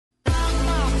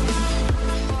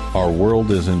Our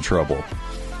world is in trouble.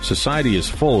 Society is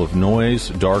full of noise,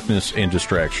 darkness, and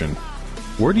distraction.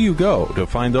 Where do you go to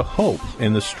find the hope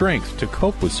and the strength to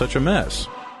cope with such a mess?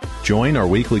 Join our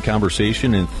weekly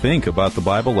conversation and think about the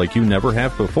Bible like you never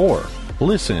have before.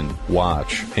 Listen,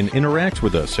 watch, and interact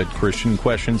with us at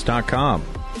ChristianQuestions.com.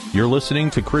 You're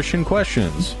listening to Christian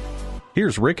Questions.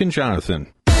 Here's Rick and Jonathan.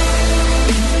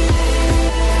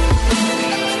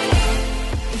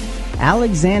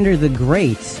 Alexander the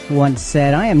Great once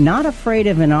said, "I am not afraid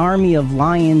of an army of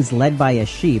lions led by a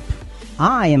sheep.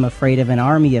 I am afraid of an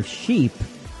army of sheep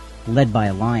led by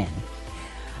a lion."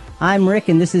 I'm Rick,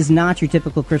 and this is not your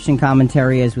typical Christian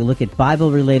commentary as we look at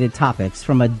Bible-related topics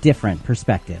from a different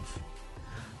perspective.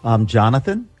 I'm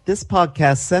Jonathan. This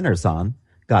podcast centers on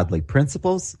godly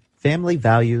principles, family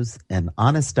values, and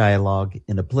honest dialogue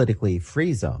in a politically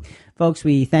free zone. Folks,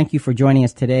 we thank you for joining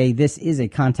us today. This is a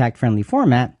contact-friendly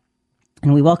format,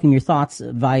 and we welcome your thoughts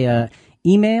via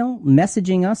email,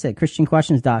 messaging us at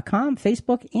ChristianQuestions.com,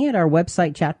 Facebook, and our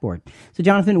website chat board. So,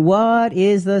 Jonathan, what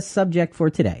is the subject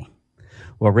for today?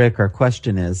 Well, Rick, our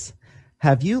question is,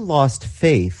 have you lost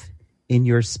faith in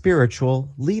your spiritual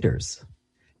leaders?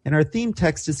 And our theme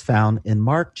text is found in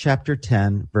Mark chapter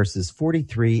 10, verses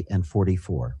 43 and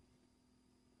 44.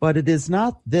 But it is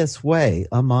not this way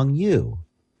among you,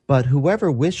 but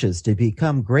whoever wishes to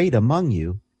become great among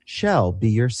you shall be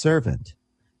your servant,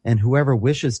 and whoever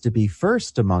wishes to be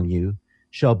first among you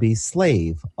shall be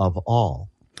slave of all.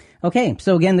 Okay,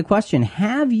 so again, the question,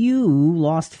 have you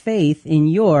lost faith in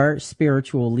your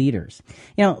spiritual leaders?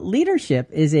 You know, leadership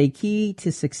is a key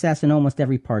to success in almost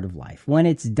every part of life. When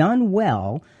it's done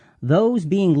well, those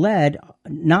being led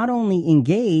not only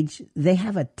engage, they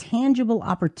have a tangible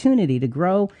opportunity to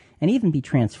grow and even be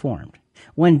transformed.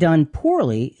 When done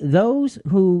poorly, those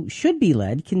who should be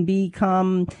led can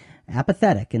become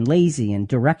apathetic and lazy and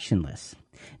directionless.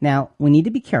 Now, we need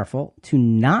to be careful to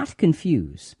not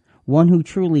confuse one who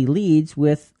truly leads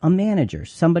with a manager,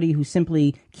 somebody who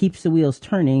simply keeps the wheels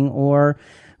turning, or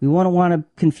we want to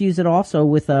confuse it also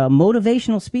with a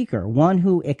motivational speaker, one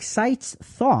who excites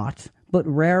thought but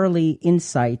rarely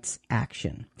incites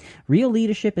action. Real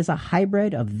leadership is a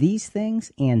hybrid of these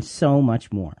things and so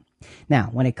much more. Now,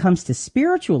 when it comes to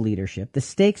spiritual leadership, the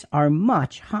stakes are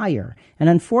much higher, and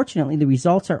unfortunately, the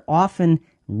results are often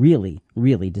really,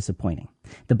 really disappointing.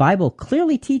 The Bible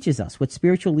clearly teaches us what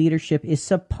spiritual leadership is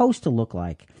supposed to look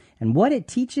like, and what it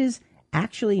teaches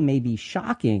actually may be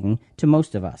shocking to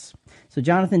most of us. So,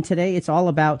 Jonathan, today it's all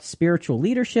about spiritual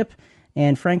leadership,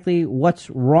 and frankly, what's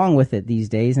wrong with it these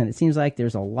days, and it seems like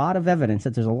there's a lot of evidence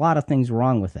that there's a lot of things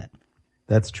wrong with it.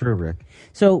 That's true, Rick.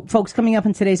 So, folks, coming up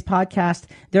in today's podcast,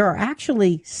 there are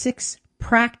actually 6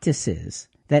 practices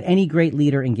that any great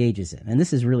leader engages in. And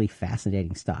this is really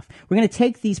fascinating stuff. We're going to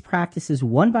take these practices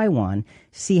one by one,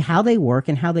 see how they work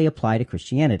and how they apply to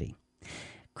Christianity.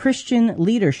 Christian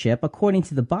leadership, according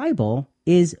to the Bible,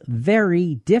 is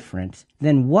very different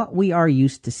than what we are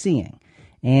used to seeing.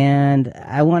 And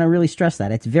I want to really stress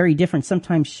that. It's very different,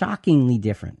 sometimes shockingly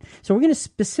different. So we're going to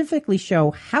specifically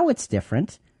show how it's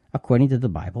different, according to the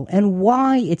Bible, and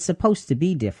why it's supposed to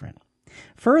be different.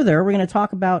 Further, we're going to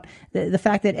talk about the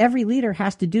fact that every leader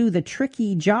has to do the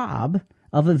tricky job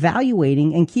of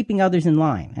evaluating and keeping others in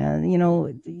line. You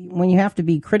know, when you have to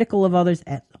be critical of others,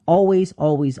 always,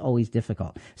 always, always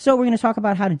difficult. So we're going to talk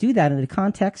about how to do that in the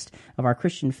context of our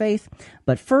Christian faith.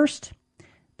 But first,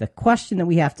 the question that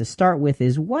we have to start with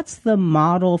is, what's the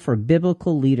model for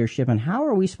biblical leadership, and how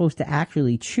are we supposed to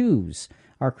actually choose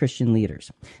our Christian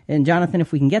leaders? And Jonathan,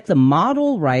 if we can get the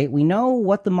model right, we know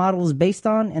what the model is based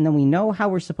on, and then we know how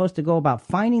we're supposed to go about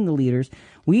finding the leaders,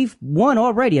 we've won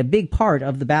already a big part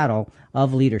of the battle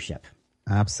of leadership.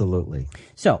 Absolutely.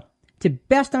 So, to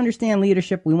best understand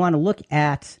leadership, we want to look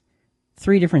at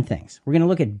 3 different things. We're going to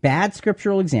look at bad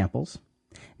scriptural examples.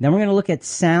 Then we're going to look at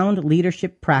sound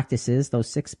leadership practices, those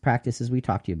 6 practices we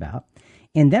talked to you about.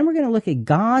 And then we're going to look at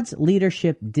God's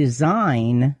leadership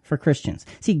design for Christians.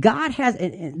 See, God has,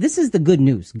 this is the good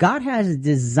news. God has a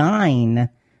design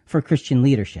for Christian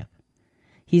leadership.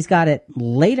 He's got it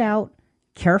laid out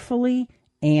carefully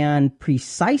and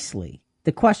precisely.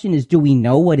 The question is, do we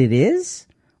know what it is?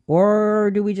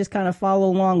 Or do we just kind of follow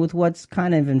along with what's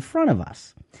kind of in front of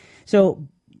us? So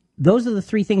those are the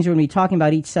 3 things we're going to be talking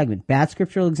about each segment. Bad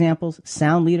scriptural examples,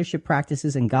 sound leadership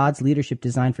practices, and God's leadership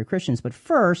design for Christians. But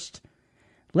first,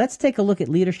 let's take a look at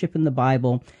leadership in the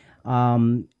Bible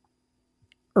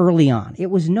early on. It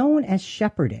was known as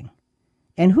shepherding.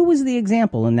 And who was the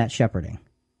example in that shepherding?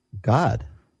 God.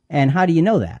 And how do you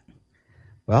know that?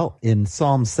 Well, in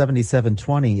Psalm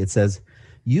 77:20, it says,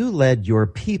 "You led your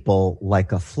people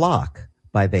like a flock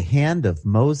by the hand of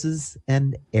Moses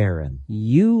and Aaron.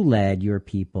 You led your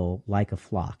people like a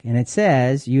flock. And it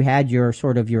says you had your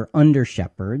sort of your under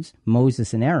shepherds,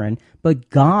 Moses and Aaron, but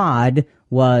God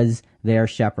was their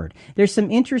shepherd. There's some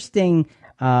interesting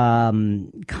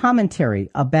commentary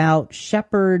about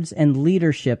shepherds and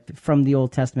leadership from the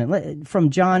Old Testament,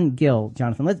 from John Gill.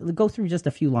 Jonathan, let's go through just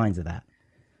a few lines of that.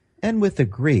 And with the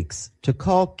Greeks, to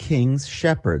call kings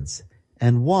shepherds,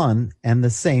 and one and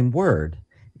the same word,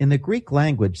 in the Greek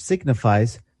language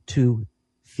signifies to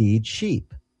feed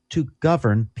sheep, to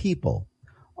govern people.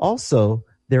 Also,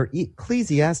 their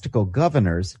ecclesiastical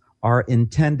governors are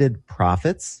intended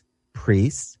prophets,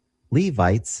 priests,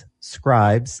 Levites,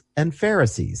 scribes, and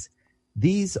Pharisees.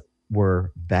 These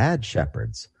were bad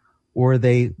shepherds, or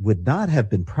they would not have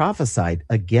been prophesied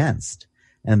against.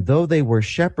 And though they were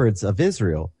shepherds of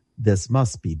Israel, this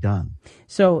must be done.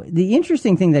 So the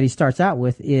interesting thing that he starts out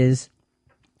with is,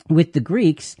 with the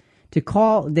Greeks,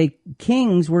 the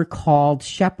kings were called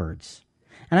shepherds.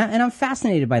 And I'm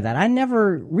fascinated by that. I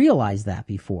never realized that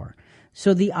before.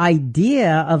 So the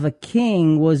idea of a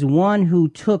king was one who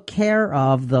took care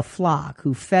of the flock,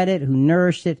 who fed it, who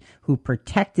nourished it, who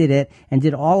protected it, and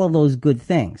did all of those good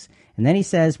things. And then he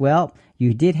says, well,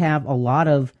 you did have a lot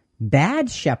of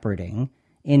bad shepherding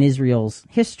in Israel's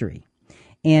history.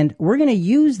 And we're going to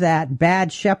use that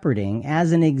bad shepherding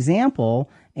as an example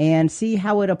and see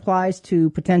how it applies to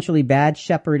potentially bad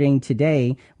shepherding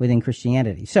today within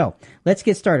Christianity. So let's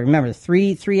get started. Remember,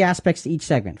 three aspects to each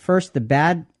segment. First, the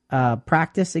bad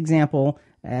practice example.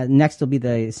 Next will be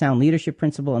the sound leadership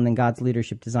principle, and then God's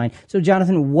leadership design. So,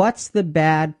 Jonathan, what's the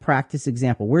bad practice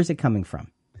example? Where's it coming from?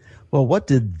 Well, what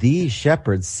did these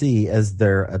shepherds see as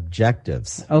their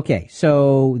objectives? Okay,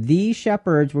 so these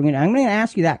shepherds, I'm going to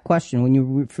ask you that question when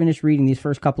you finish reading these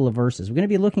first couple of verses. We're going to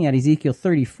be looking at Ezekiel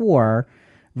 34,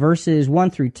 verses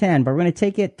 1 through 10, but we're going to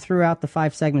take it throughout the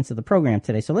 5 segments of the program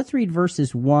today. So let's read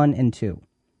verses 1 and 2.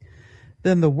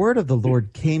 Then the word of the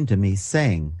Lord came to me,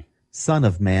 saying, Son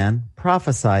of man,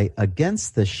 prophesy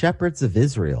against the shepherds of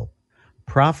Israel.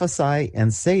 Prophesy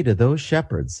and say to those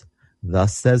shepherds,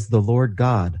 Thus says the Lord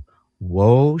God,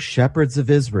 Woe, shepherds of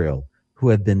Israel, who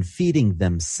have been feeding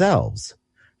themselves.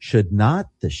 Should not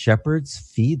the shepherds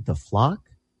feed the flock?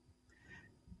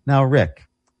 Now, Rick,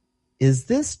 is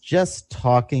this just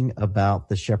talking about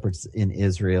the shepherds in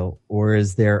Israel, or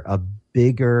is there a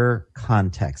bigger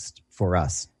context for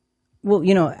us?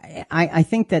 Well, I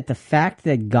think that the fact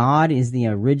that God is the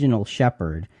original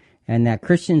shepherd and that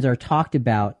Christians are talked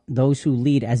about, those who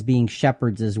lead, as being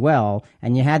shepherds as well,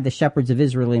 and you had the shepherds of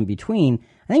Israel in between,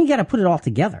 I think you got to put it all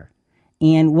together.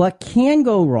 And what can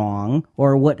go wrong,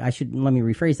 or let me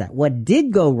rephrase that, what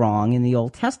did go wrong in the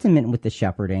Old Testament with the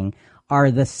shepherding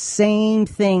are the same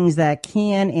things that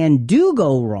can and do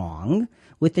go wrong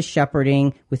with the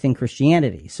shepherding within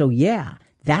Christianity. So yeah,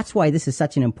 that's why this is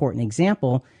such an important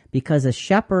example, because a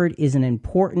shepherd is an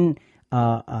important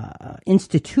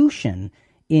institution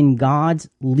in God's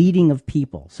leading of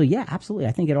people. So yeah, absolutely.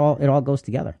 I think it all goes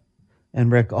together.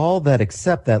 And Rick, all that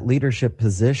accept that leadership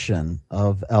position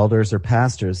of elders or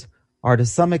pastors are to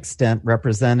some extent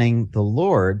representing the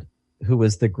Lord, who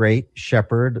is the great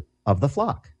shepherd of the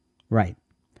flock. Right.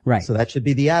 So that should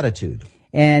be the attitude.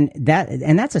 And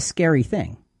that's a scary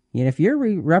thing. If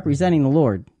you're representing the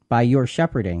Lord by your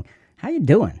shepherding, how you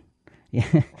doing?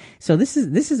 Yeah. So this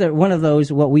is one of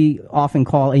those, what we often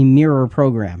call a mirror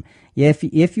program.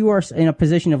 If you are in a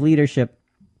position of leadership,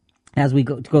 as we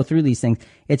go through these things,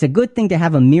 it's a good thing to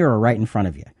have a mirror right in front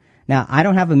of you. Now, I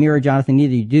don't have a mirror, Jonathan,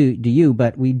 neither do you,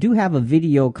 but we do have a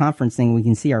video conference thing we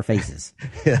can see our faces.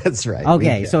 That's right.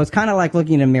 Okay, so it's kind of like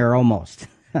looking in a mirror almost.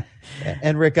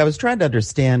 And Rick, I was trying to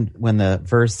understand when the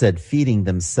verse said feeding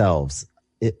themselves.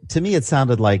 To me, it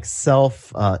sounded like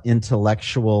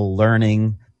self-intellectual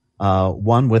learning,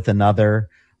 one with another,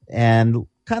 and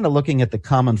kind of looking at the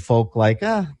common folk like,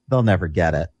 they'll never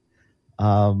get it.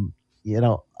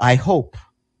 I hope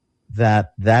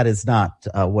that is not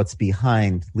what's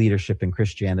behind leadership in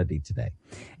Christianity today.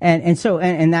 And so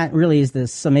that really is the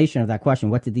summation of that question.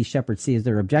 What did these shepherds see as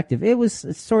their objective? It was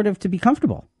sort of to be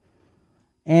comfortable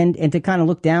and to kind of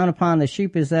look down upon the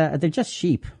sheep as they're just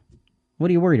sheep. What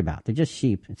are you worried about? They're just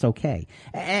sheep. It's okay.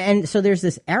 And so there's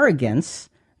this arrogance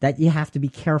that you have to be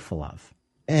careful of.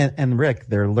 And Rick,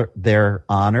 they're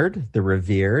honored, they're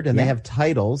revered, and they have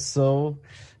titles, so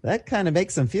that kind of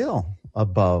makes them feel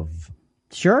above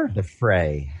the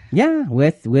fray. Yeah,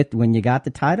 with when you got the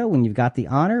title, when you've got the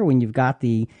honor, when you've got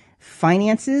the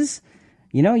finances,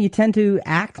 you tend to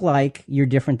act like you're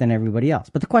different than everybody else.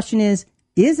 But the question is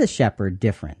a shepherd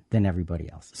different than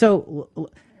everybody else? So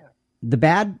the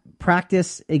bad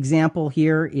practice example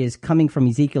here is coming from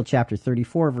Ezekiel chapter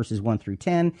 34, verses 1 through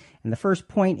 10. And the first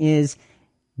point is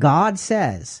God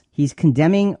says he's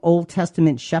condemning Old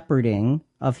Testament shepherding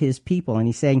of his people. And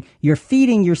he's saying, you're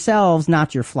feeding yourselves,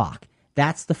 not your flock.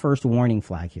 That's the first warning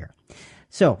flag here.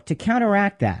 So to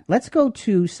counteract that, let's go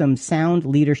to some sound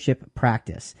leadership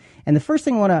practice. And the first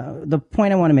thing the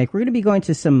point I want to make, we're going to be going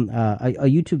to some a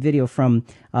YouTube video from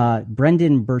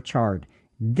Brendan Burchard.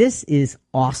 This is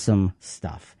awesome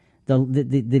stuff.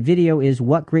 The video is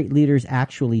what great leaders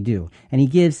actually do, and he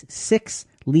gives 6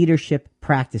 leadership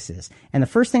practices. And the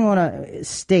first thing I want to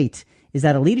state is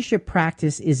that a leadership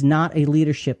practice is not a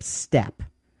leadership step.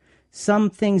 Some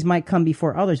things might come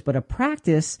before others, but a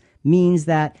practice means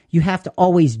that you have to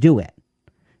always do it.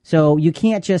 So you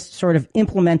can't just sort of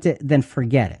implement it, then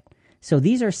forget it. So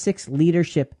these are 6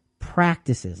 leadership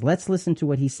practices. Let's listen to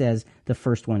what he says the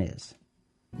first one is.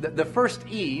 The first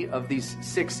E of these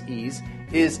 6 E's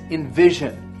is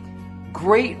envision.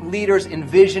 Great leaders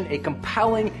envision a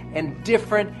compelling and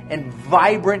different and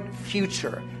vibrant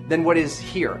future than what is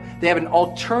here. They have an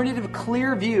alternative,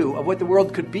 clear view of what the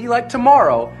world could be like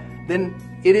tomorrow than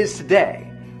it is today.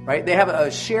 Right? They have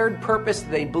a shared purpose.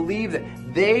 They believe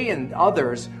that they and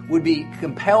others would be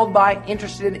compelled by,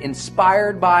 interested,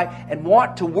 inspired by, and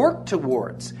want to work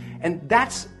towards. And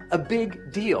that's a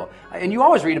big deal. And you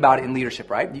always read about it in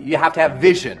leadership, right? You have to have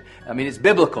vision. I mean, it's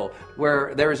biblical.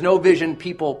 Where there is no vision,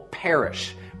 people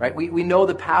perish, right? We know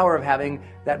the power of having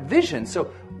that vision.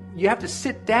 So you have to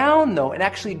sit down, though, and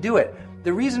actually do it.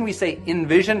 The reason we say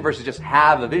envision versus just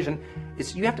have a vision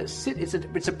is you have to sit.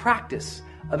 It's a practice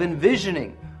of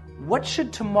envisioning. What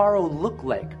should tomorrow look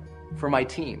like for my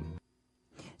team?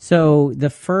 So the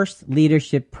first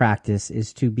leadership practice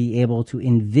is to be able to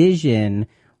envision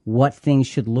what things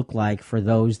should look like for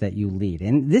those that you lead.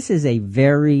 And this is a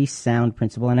very sound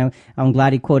principle. And I'm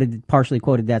glad he partially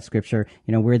quoted that scripture,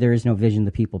 where there is no vision,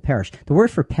 the people perish. The word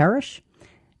for perish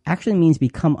actually means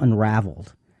become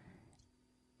unraveled.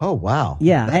 Oh, wow.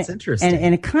 Yeah. That's interesting.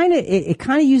 And it kind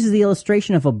of uses the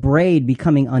illustration of a braid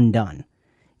becoming undone.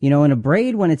 In a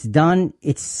braid, when it's done,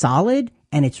 it's solid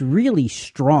and it's really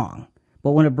strong.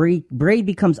 But when a braid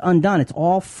becomes undone, it's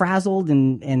all frazzled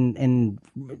and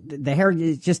the hair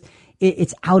is just,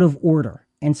 it's out of order.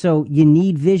 And so you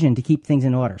need vision to keep things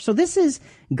in order. So this is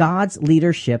God's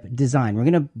leadership design. We're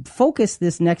going to focus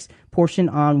this next portion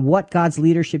on what God's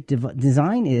leadership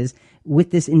design is with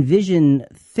this envision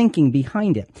thinking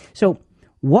behind it. So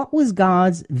what was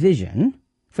God's vision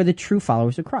for the true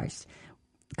followers of Christ?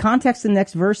 Context in the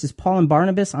next verse is Paul and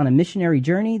Barnabas on a missionary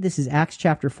journey. This is Acts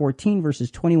chapter 14,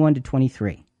 verses 21 to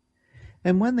 23.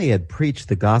 And when they had preached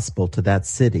the gospel to that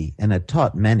city and had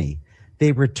taught many,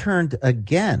 they returned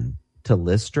again to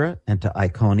Lystra and to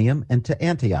Iconium and to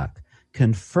Antioch,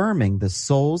 confirming the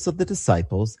souls of the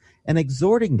disciples and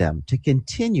exhorting them to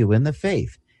continue in the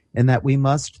faith, and that we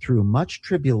must through much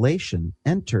tribulation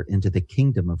enter into the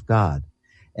kingdom of God.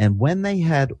 And when they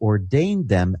had ordained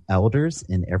them elders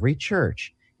in every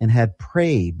church, and had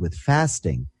prayed with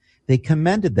fasting, they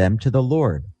commended them to the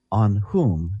Lord, on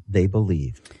whom they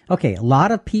believed. Okay, a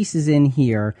lot of pieces in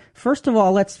here. First of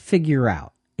all, let's figure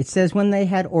out. It says when they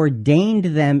had ordained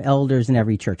them elders in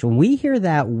every church. When we hear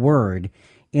that word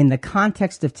in the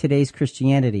context of today's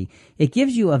Christianity, it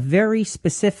gives you a very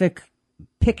specific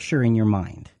picture in your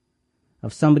mind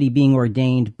of somebody being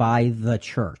ordained by the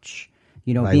church.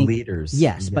 By leaders.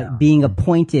 Yes, yeah. But being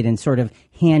appointed and sort of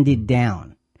handed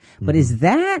down. But is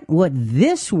that what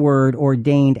this word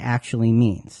ordained actually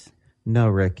means? No,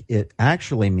 Rick. It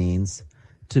actually means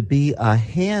to be a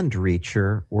hand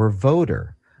reacher or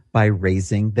voter by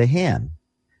raising the hand.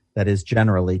 That is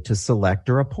generally to select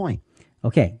or appoint.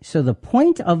 Okay, so the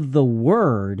point of the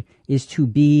word is to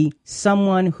be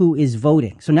someone who is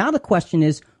voting. So now the question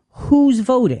is, who's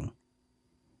voting?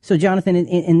 So Jonathan,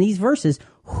 in these verses,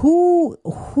 who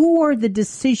are the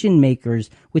decision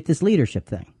makers with this leadership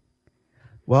thing?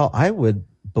 Well, I would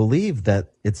believe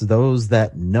that it's those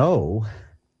that know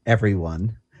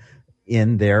everyone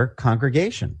in their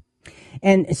congregation.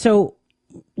 And so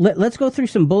let's go through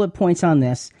some bullet points on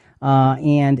this.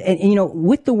 And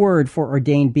with the word for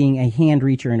ordained being a hand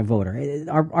reacher and a voter,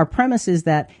 our premise is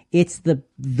that it's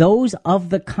those of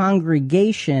the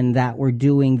congregation that were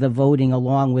doing the voting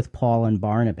along with Paul and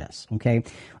Barnabas. Okay.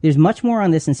 There's much more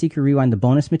on this in Seeker Rewind, the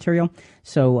bonus material.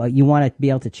 So you want to be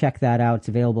able to check that out. It's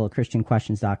available at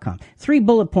ChristianQuestions.com. 3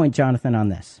 bullet point, Jonathan, on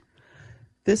this.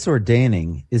 This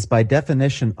ordaining is by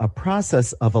definition a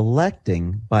process of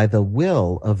electing by the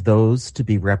will of those to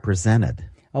be represented.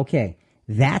 Okay.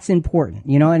 That's important,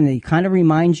 and it kind of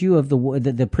reminds you of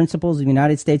the principles of the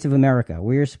United States of America.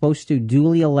 We are supposed to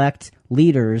duly elect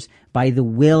leaders by the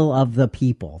will of the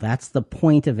people. That's the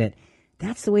point of it.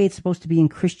 That's the way it's supposed to be in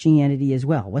Christianity as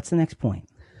well. What's the next point?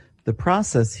 The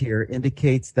process here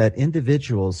indicates that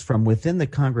individuals from within the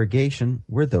congregation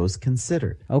were those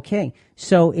considered. Okay,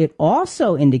 so it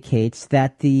also indicates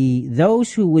that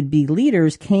those who would be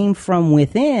leaders came from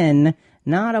within,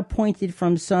 not appointed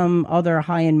from some other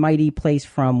high and mighty place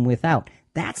from without.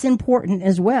 That's important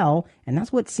as well, and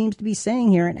that's what it seems to be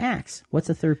saying here in Acts. What's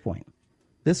the third point?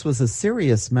 This was a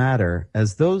serious matter,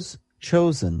 as those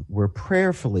chosen were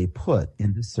prayerfully put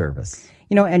into service.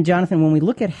 And Jonathan, when we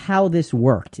look at how this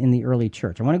worked in the early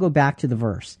church, I want to go back to the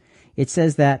verse. It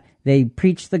says that they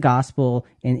preached the gospel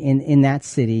in that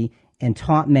city and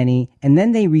taught many, and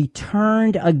then they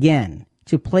returned again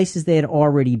to places they had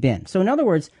already been. So in other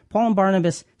words, Paul and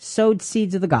Barnabas sowed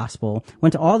seeds of the gospel,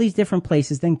 went to all these different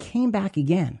places, then came back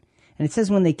again. And it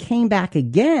says when they came back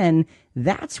again,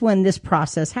 that's when this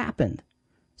process happened.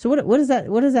 So what does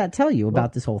that tell you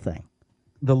about this whole thing?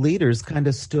 The leaders kind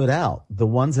of stood out, the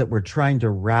ones that were trying to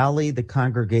rally the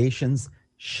congregations,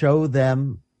 show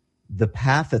them the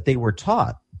path that they were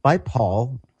taught by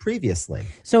Paul previously.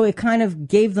 So it kind of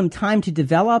gave them time to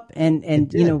develop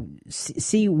and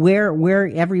see where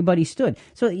everybody stood.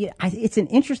 So it's an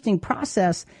interesting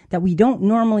process that we don't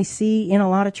normally see in a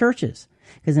lot of churches,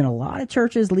 because in a lot of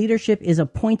churches, leadership is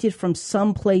appointed from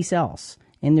someplace else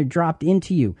and they're dropped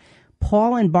into you.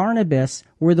 Paul and Barnabas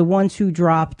were the ones who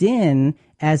dropped in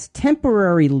as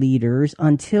temporary leaders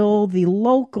until the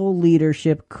local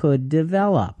leadership could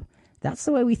develop. That's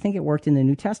the way we think it worked in the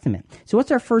New Testament. So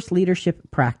what's our first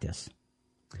leadership practice?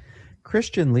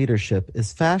 Christian leadership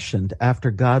is fashioned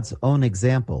after God's own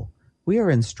example. We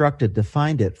are instructed to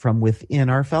find it from within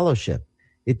our fellowship.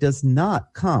 It does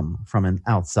not come from an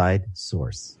outside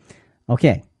source.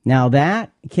 Okay. Now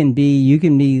that can be, you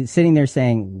can be sitting there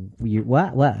saying,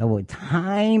 what,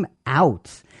 time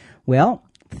out. Well,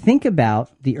 think about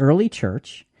the early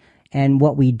church, and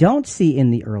what we don't see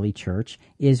in the early church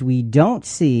is we don't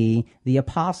see the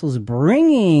apostles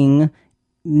bringing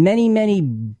many, many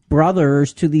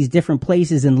brothers to these different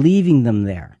places and leaving them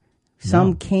there.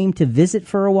 Some came to visit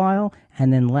for a while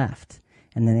and then left,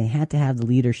 and then they had to have the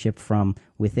leadership from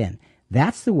within.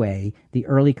 That's the way the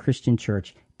early Christian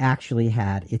church actually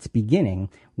had its beginning,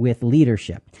 with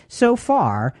leadership. So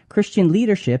far, Christian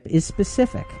leadership is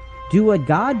specific. Do what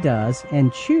God does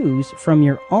and choose from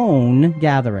your own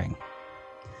gathering.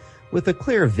 With a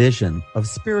clear vision of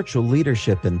spiritual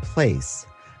leadership in place,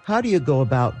 how do you go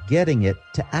about getting it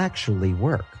to actually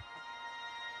work?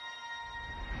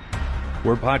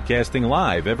 We're podcasting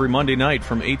live every Monday night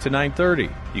from 8 to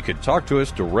 9:30. You can talk to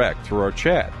us direct through our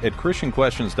chat at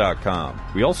ChristianQuestions.com.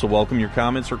 We also welcome your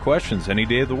comments or questions any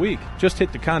day of the week. Just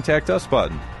hit the Contact Us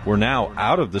button. We're now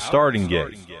out of the starting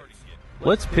gate.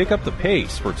 Let's pick up the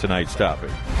pace for tonight's topic.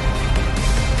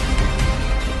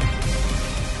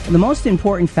 The most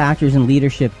important factors in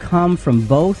leadership come from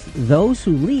both those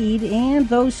who lead and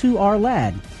those who are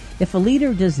led. If a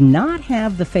leader does not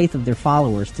have the faith of their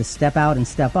followers to step out and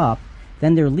step up,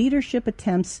 then their leadership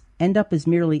attempts end up as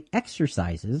merely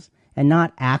exercises and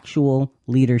not actual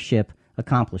leadership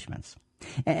accomplishments.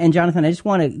 And Jonathan, I just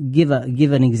want to give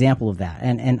an example of that.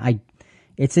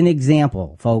 It's an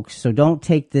example, folks, so don't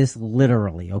take this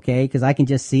literally, okay? Because I can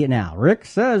just see it now. Rick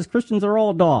says Christians are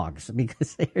all dogs.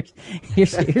 Because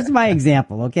here's my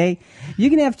example, okay?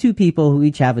 You can have two people who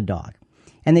each have a dog,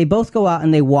 and they both go out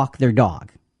and they walk their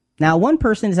dog. Now, one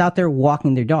person is out there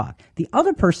walking their dog. The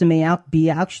other person may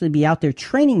actually be out there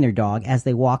training their dog as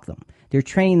they walk them. They're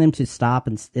training them to stop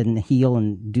and heel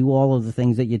and do all of the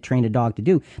things that you train a dog to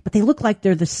do, but they look like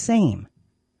they're the same.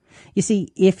 You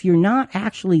see, if you're not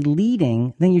actually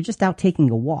leading, then you're just out taking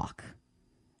a walk,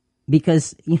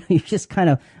 because you're just kind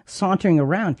of sauntering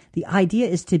around. The idea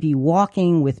is to be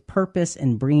walking with purpose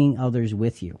and bringing others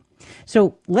with you.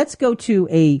 So let's go to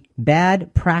a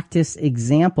bad practice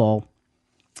example.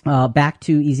 Back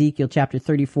to Ezekiel chapter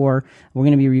 34. We're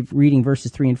going to be reading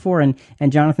verses 3 and 4.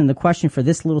 And Jonathan, the question for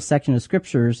this little section of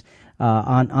scriptures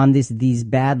on these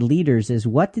bad leaders is,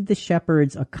 what did the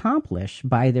shepherds accomplish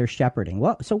by their shepherding?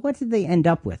 So what did they end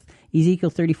up with?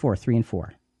 Ezekiel 34, 3 and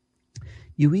 4.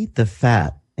 You eat the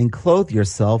fat and clothe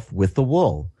yourself with the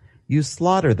wool. You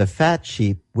slaughter the fat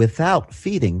sheep without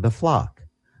feeding the flock.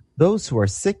 Those who are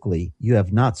sickly you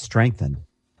have not strengthened.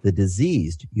 The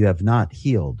diseased you have not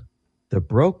healed. The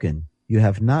broken you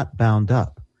have not bound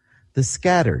up. The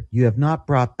scattered you have not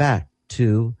brought back,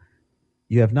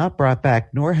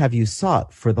 nor have you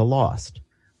sought for the lost.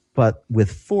 But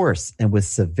with force and with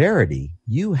severity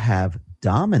you have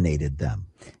dominated them.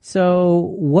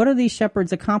 So what are these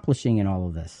shepherds accomplishing in all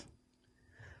of this?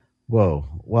 Whoa.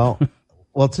 Well,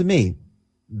 to me,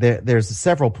 there's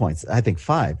several points. I think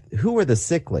 5. Who are the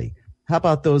sickly? How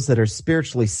about those that are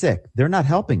spiritually sick? They're not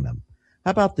helping them.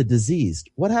 How about the diseased?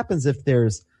 What happens if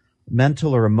there's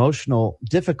mental or emotional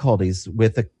difficulties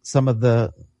with some of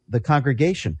the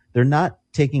congregation? They're not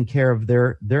taking care of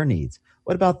their needs.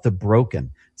 What about the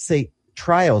broken? Say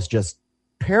trials just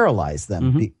paralyzed them.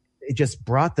 Mm-hmm. It just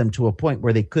brought them to a point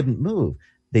where they couldn't move.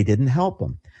 They didn't help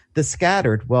them. The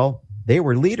scattered, well, they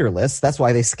were leaderless. That's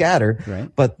why they scattered.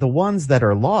 Right. But the ones that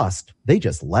are lost, they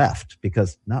just left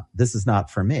because this is not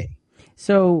for me.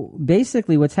 So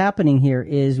basically what's happening here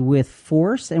is with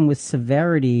force and with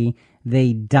severity,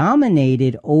 they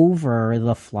dominated over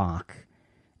the flock.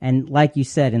 And like you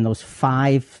said, in those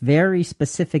 5 very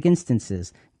specific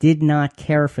instances, did not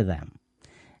care for them.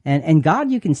 And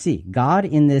God, you can see, God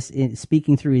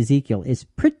speaking through Ezekiel, is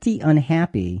pretty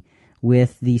unhappy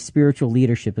with the spiritual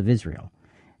leadership of Israel.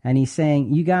 And he's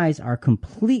saying, you guys are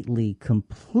completely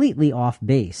off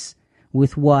base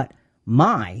with what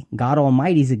my, God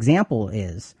Almighty's example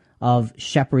is of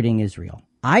shepherding Israel.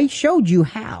 I showed you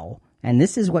how, and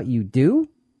this is what you do?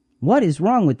 What is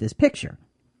wrong with this picture?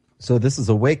 So this is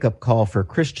a wake-up call for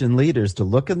Christian leaders to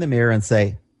look in the mirror and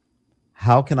say,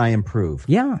 how can I improve?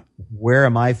 Yeah. Where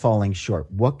am I falling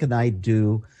short? What can I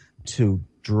do to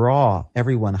draw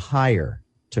everyone higher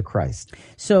to Christ?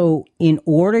 So in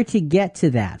order to get to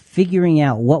that, figuring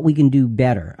out what we can do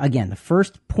better, again, the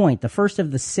first of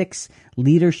the 6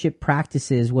 leadership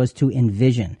practices was to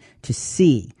envision, to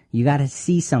see. You got to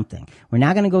see something. We're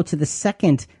now going to go to the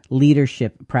second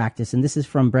leadership practice, and this is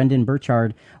from Brendan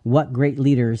Burchard, what great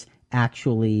leaders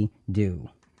actually do.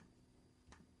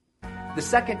 The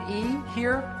second E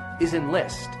here is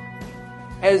enlist.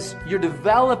 As you're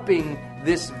developing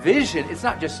this vision, it's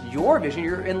not just your vision,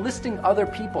 you're enlisting other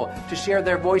people to share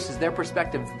their voices, their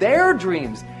perspectives, their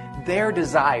dreams, their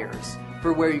desires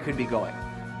for where you could be going.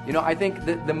 You know, I think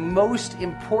that the most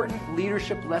important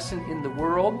leadership lesson in the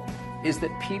world is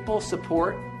that people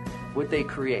support what they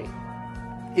create.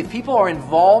 If people are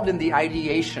involved in the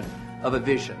ideation of a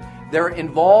vision, they're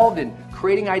involved in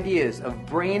creating ideas, of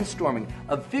brainstorming,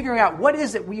 of figuring out what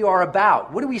is it we are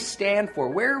about, what do we stand for,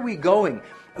 where are we going.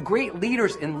 Great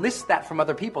leaders enlist that from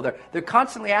other people. They're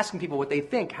constantly asking people what they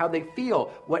think, how they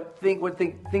feel, what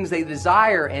things they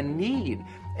desire and need.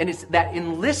 And it's that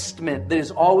enlistment that is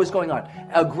always going on.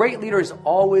 A great leader is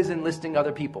always enlisting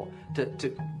other people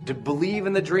to believe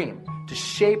in the dream, to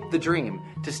shape the dream,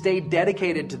 to stay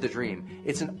dedicated to the dream.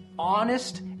 It's an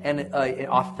honest and an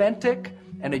authentic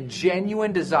and a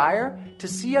genuine desire to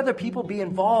see other people be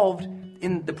involved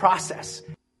in the process.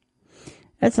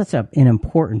 That's such an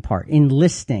important part,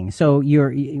 enlisting. So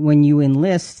when you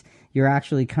enlist, you're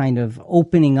actually kind of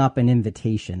opening up an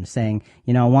invitation, saying,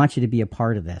 I want you to be a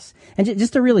part of this. And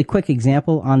just a really quick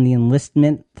example on the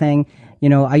enlistment thing.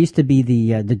 I used to be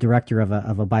the director of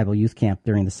a Bible youth camp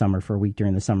during the summer, for a week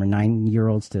during the summer,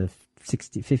 9-year-olds to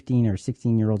 15 or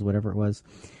 16-year-olds, whatever it was,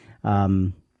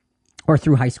 or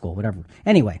through high school, whatever.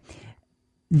 Anyway,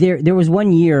 there was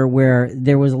one year where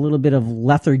there was a little bit of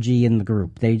lethargy in the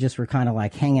group. They just were kind of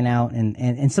like hanging out,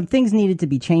 and some things needed to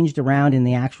be changed around in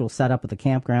the actual setup of the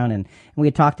campground. And we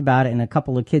had talked about it, and a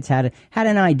couple of kids had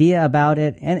an idea about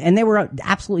it, and they were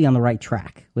absolutely on the right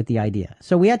track with the idea.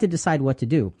 So we had to decide what to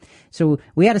do. So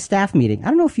we had a staff meeting. I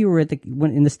don't know if you were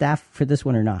in the staff for this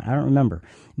one or not. I don't remember.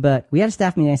 But we had a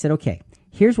staff meeting. I said, okay,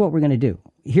 here's what we're going to do.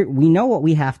 Here, we know what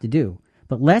we have to do,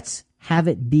 but let's have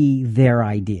it be their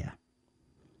idea.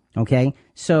 Okay,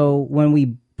 so when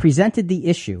we presented the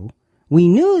issue, we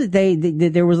knew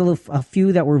that there was a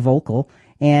few that were vocal,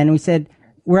 and we said,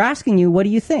 "We're asking you, what do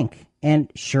you think?"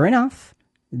 And sure enough,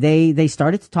 they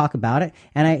started to talk about it,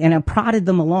 and I prodded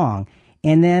them along,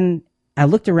 and then I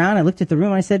looked around, I looked at the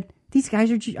room, and I said, "These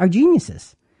guys are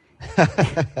geniuses."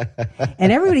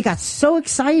 And everybody got so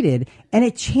excited, and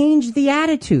it changed the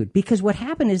attitude, because what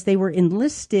happened is they were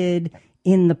enlisted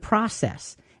in the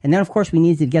process. And then, of course, we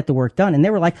needed to get the work done. And they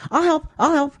were like, I'll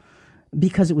help,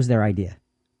 because it was their idea.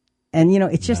 And,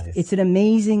 it's just, nice. It's an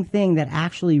amazing thing that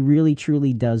actually really,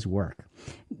 truly does work.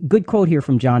 Good quote here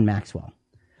from John Maxwell.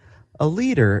 A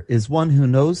leader is one who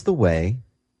knows the way,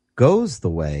 goes the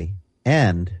way,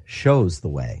 and shows the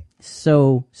way.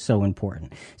 So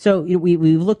important. So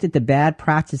we've looked at the bad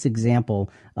practice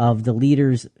example of the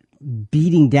leaders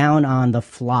beating down on the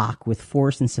flock with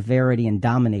force and severity and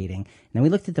dominating. And then we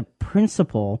looked at the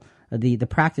principle, the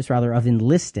practice rather, of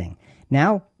enlisting.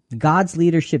 Now, God's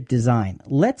leadership design.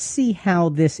 Let's see how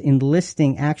this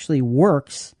enlisting actually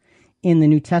works in the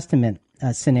New Testament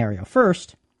scenario.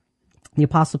 First, the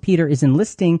Apostle Peter is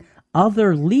enlisting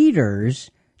other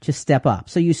leaders to step up.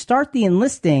 So you start the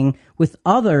enlisting with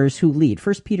others who lead.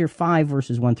 1 Peter 5,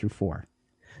 verses 1 through 4.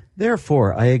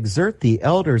 Therefore, I exhort the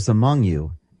elders among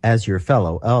you as your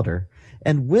fellow elder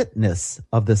and witness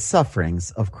of the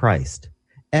sufferings of Christ,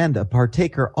 and a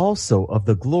partaker also of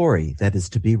the glory that is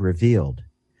to be revealed.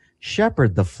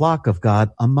 Shepherd the flock of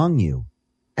God among you.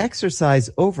 Exercise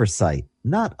oversight,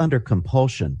 not under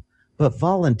compulsion, but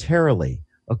voluntarily,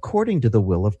 according to the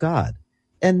will of God,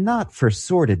 and not for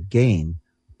sordid gain,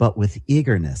 but with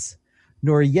eagerness,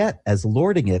 nor yet as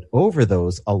lording it over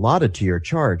those allotted to your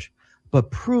charge,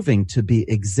 but proving to be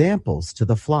examples to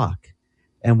the flock.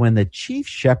 And when the chief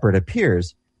shepherd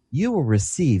appears, you will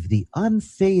receive the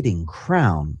unfading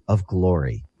crown of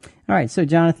glory. All right, so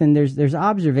Jonathan, there's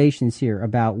observations here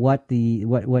about what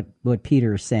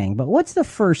Peter is saying, but what's the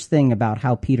first thing about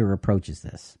how Peter approaches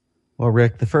this? Well,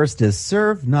 Rick, the first is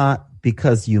serve not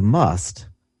because you must,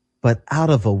 but out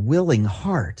of a willing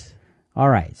heart. All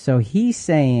right, so he's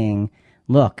saying,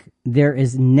 look, there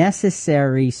is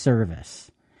necessary service.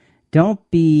 Don't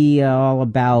be all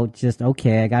about just,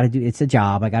 okay, it's a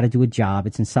job. I got to do a job.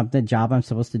 It's in something, job I'm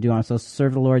supposed to do. I'm supposed to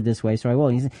serve the Lord this way, so I will.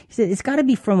 He said, it's got to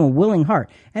be from a willing heart.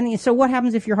 And so what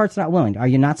happens if your heart's not willing? Are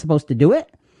you not supposed to do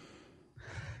it?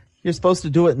 You're supposed to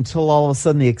do it until all of a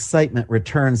sudden the excitement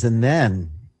returns, and then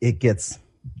it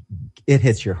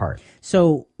hits your heart.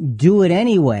 So do it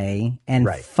anyway and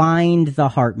Right. Find the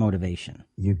heart motivation.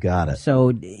 You got it.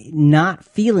 So not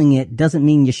feeling it doesn't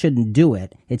mean you shouldn't do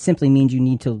it. It simply means you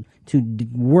need to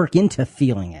work into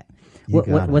feeling it.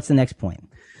 What's the next point?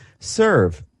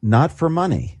 Serve not for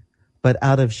money, but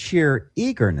out of sheer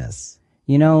eagerness.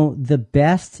 You know, the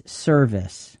best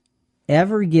service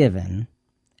ever given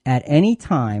at any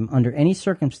time, under any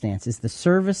circumstance, is the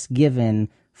service given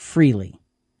freely,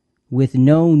 with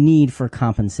no need for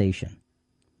compensation.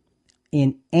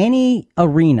 In any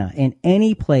arena, in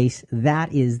any place,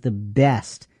 that is the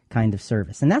best kind of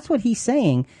service. And that's what he's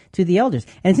saying to the elders.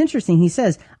 And it's interesting, he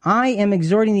says, I am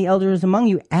exhorting the elders among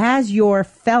you as your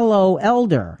fellow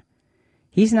elder.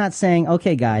 He's not saying,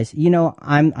 okay, guys, you know,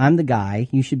 I'm the guy,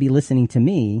 you should be listening to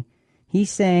me.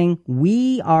 He's saying,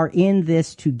 we are in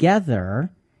this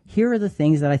together. Here are the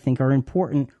things that I think are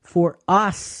important for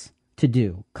us to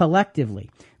do collectively.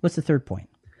 What's the third point?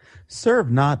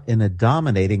 Serve not in a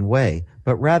dominating way,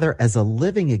 but rather as a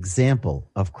living example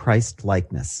of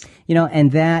Christ-likeness. You know,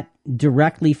 and that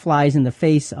directly flies in the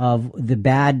face of the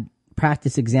bad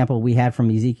practice example we had from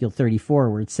Ezekiel 34,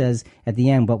 where it says at the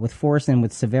end, but with force and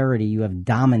with severity you have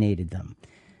dominated them.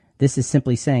 This is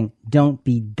simply saying, don't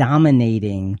be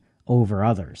dominating over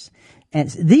others. And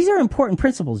these are important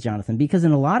principles, Jonathan, because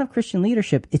in a lot of Christian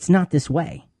leadership, it's not this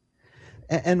way.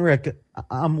 And Rick,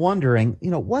 I'm wondering,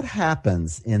 you know, what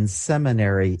happens in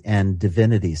seminary and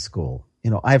divinity school?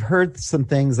 You know, I've heard some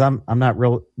things, I'm not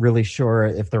really sure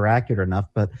if they're accurate enough,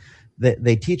 but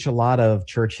they teach a lot of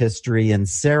church history and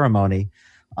ceremony,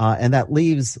 and that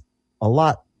leaves a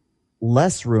lot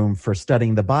less room for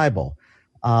studying the Bible.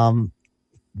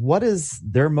 What is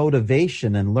their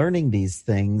motivation in learning these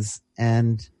things?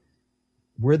 And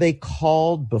were they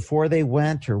called before they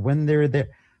went or when they're there?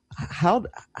 How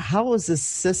is this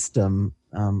system?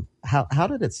 How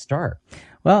did it start?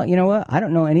 Well, you know what? I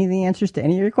don't know any of the answers to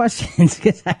any of your questions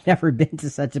because I've never been to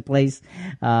such a place.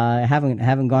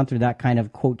 Haven't gone through that kind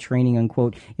of quote training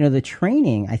unquote. You know, the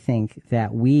training I think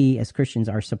that we as Christians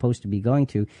are supposed to be going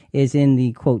to is in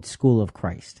the quote school of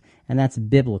Christ. And that's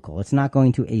biblical. It's not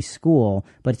going to a school,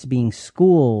 but it's being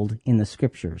schooled in the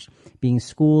scriptures, being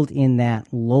schooled in that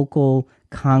local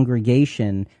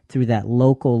congregation through that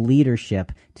local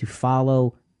leadership to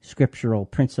follow scriptural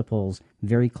principles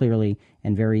very clearly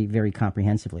and very, very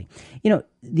comprehensively. You know,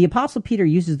 the Apostle Peter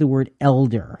uses the word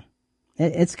elder.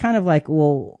 It's kind of like,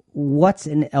 well, what's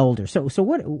an elder? So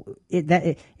what?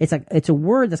 It's a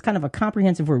word that's kind of a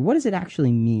comprehensive word. What does it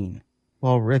actually mean?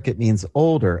 Well, Rick, it means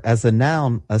older. As a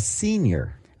noun, a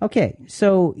senior. Okay,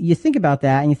 so you think about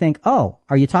that and you think, oh,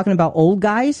 are you talking about old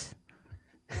guys?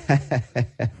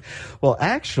 Well,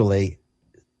 actually,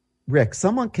 Rick,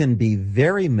 someone can be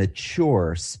very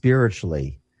mature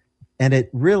spiritually, and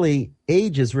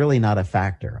age is really not a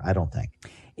factor, I don't think.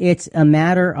 It's a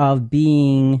matter of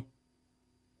being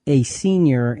a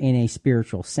senior in a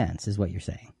spiritual sense, is what you're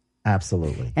saying.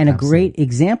 Absolutely. And a great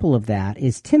example of that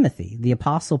is Timothy. The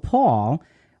Apostle Paul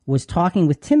was talking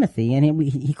with Timothy, and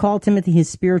he called Timothy his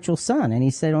spiritual son. And he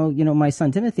said, oh, you know, my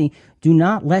son Timothy, do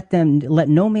not let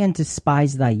no man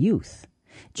despise thy youth.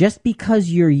 Just because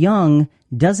you're young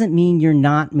doesn't mean you're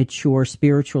not mature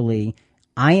spiritually.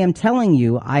 I am telling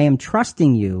you, I am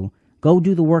trusting you, Go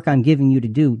do the work I'm giving you to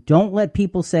do. Don't let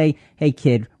people say, hey,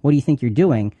 kid, what do you think you're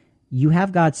doing? You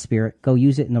have God's Spirit. Go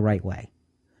use it in the right way.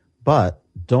 But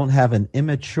don't have an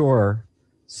immature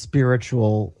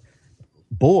spiritual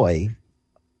boy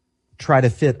try to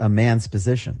fit a man's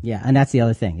position. Yeah, and that's the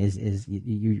other thing, is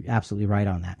you're absolutely right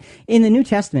on that. In the New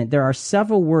Testament, there are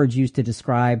several words used to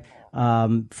describe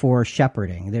for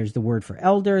shepherding. There's the word for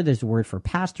elder, there's the word for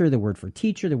pastor, the word for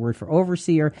teacher, the word for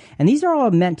overseer, and these are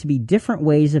all meant to be different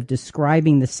ways of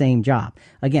describing the same job.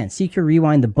 Again, CQ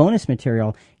Rewind, the bonus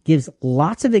material, gives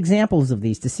lots of examples of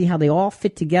these to see how they all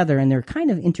fit together, and they're kind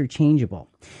of interchangeable.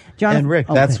 Jonathan, and Rick,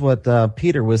 that's what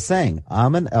Peter was saying.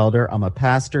 I'm an elder, I'm a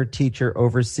pastor, teacher,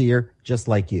 overseer, just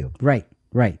like you. Right,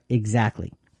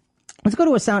 exactly. Let's go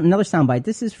to another soundbite.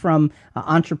 This is from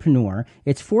Entrepreneur.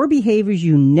 It's 4 behaviors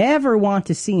you never want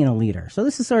to see in a leader. So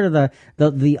this is sort of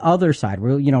the other side.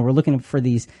 We're looking for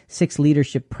these 6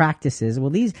 leadership practices.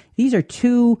 Well, these are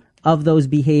 2 of those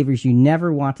behaviors you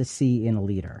never want to see in a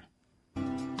leader.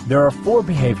 There are 4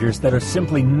 behaviors that are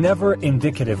simply never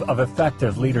indicative of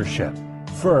effective leadership.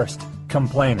 First,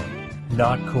 complaining.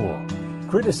 Not cool.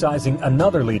 Criticizing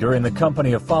another leader in the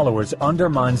company of followers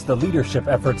undermines the leadership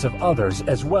efforts of others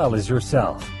as well as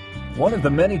yourself. One of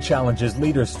the many challenges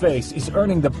leaders face is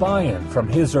earning the buy-in from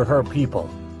his or her people.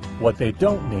 What they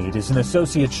don't need is an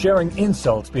associate sharing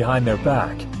insults behind their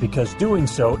back, because doing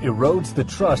so erodes the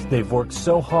trust they've worked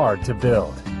so hard to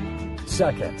build.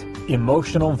 Second,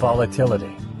 emotional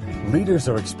volatility. Leaders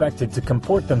are expected to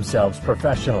comport themselves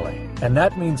professionally, and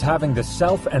that means having the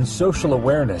self and social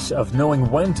awareness of knowing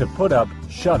when to put up,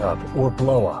 shut up, or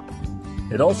blow up.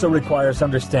 It also requires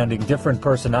understanding different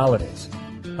personalities.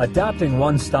 Adapting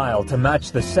one style to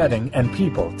match the setting and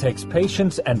people takes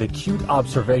patience and acute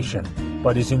observation,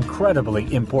 but is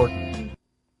incredibly important.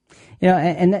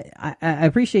 And I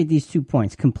appreciate these 2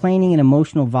 points. Complaining and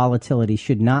emotional volatility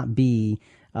should not be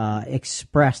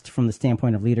expressed from the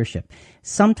standpoint of leadership.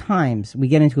 Sometimes we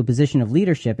get into a position of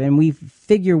leadership and we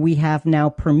figure we have now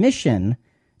permission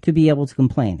to be able to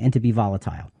complain and to be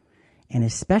volatile. And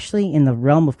especially in the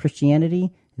realm of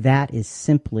Christianity, that is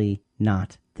simply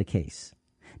not the case.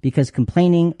 Because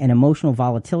complaining and emotional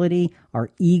volatility are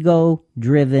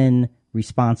ego-driven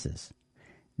responses.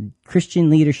 Christian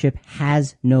leadership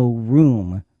has no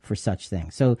room for such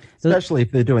things. So, especially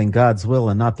if they're doing God's will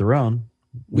and not their own.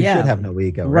 We should have no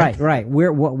ego, right? Right.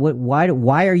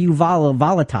 Why are you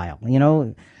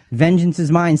volatile? Vengeance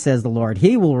is mine, says the Lord.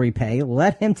 He will repay.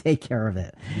 Let him take care of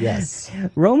it. Yes.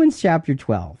 Romans chapter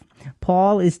 12.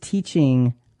 Paul is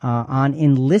teaching on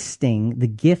enlisting the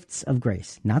gifts of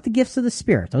grace, not the gifts of the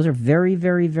Spirit. Those are very,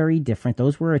 very, very different.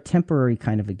 Those were a temporary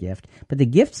kind of a gift. But the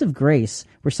gifts of grace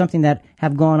were something that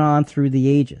have gone on through the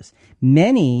ages.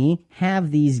 Many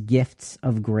have these gifts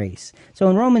of grace. So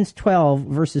in Romans 12,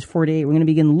 verses 4 to 8, we're going to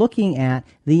begin looking at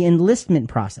the enlistment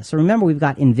process. So remember, we've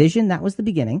got envision, that was the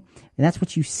beginning, and that's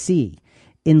what you see.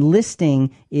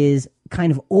 Enlisting is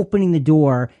kind of opening the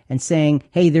door and saying,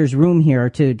 hey, there's room here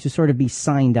to sort of be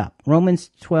signed up.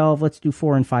 Romans 12, let's do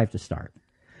 4 and 5 to start.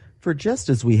 For just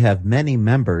as we have many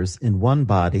members in one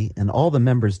body, and all the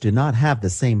members do not have the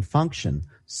same function,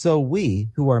 so we,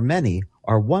 who are many,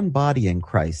 are one body in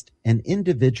Christ, and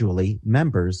individually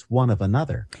members one of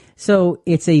another. So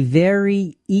it's a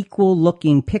very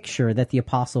equal-looking picture that the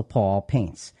Apostle Paul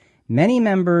paints. Many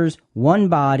members, one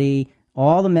body,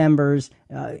 all the members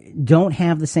don't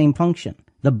have the same function.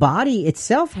 The body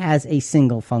itself has a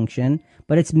single function,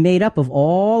 but it's made up of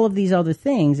all of these other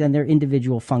things and their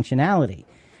individual functionality.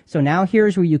 So now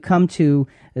here's where you come to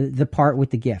the part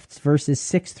with the gifts, verses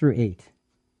 6 through 8.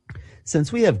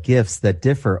 Since we have gifts that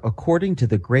differ according to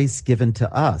the grace given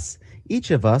to us, each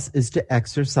of us is to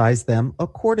exercise them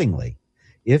accordingly.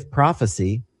 If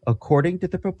prophecy, according to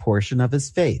the proportion of his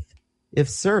faith. If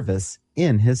service,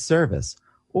 in his service.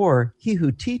 Or he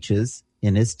who teaches,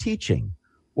 in his teaching.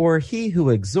 Or he who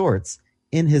exhorts,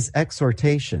 in his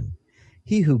exhortation.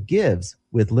 He who gives,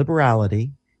 with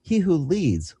liberality. He who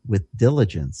leads, with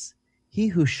diligence. He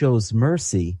who shows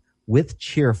mercy, with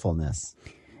cheerfulness.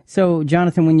 So,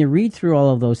 Jonathan, when you read through all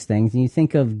of those things and you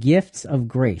think of gifts of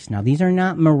grace, now these are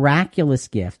not miraculous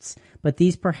gifts, but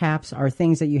these perhaps are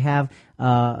things that you have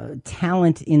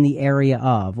talent in the area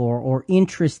of, or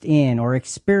interest in, or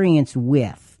experience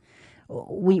with.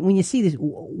 When you see this,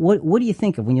 what do you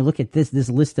think of when you look at this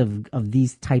list of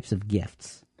these types of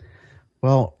gifts?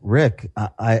 Well, Rick,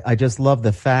 I just love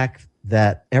the fact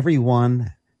that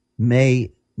everyone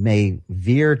may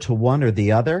veer to one or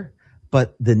the other.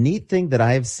 But the neat thing that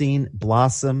I have seen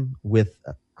blossom with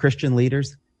Christian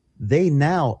leaders, they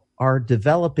now are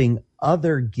developing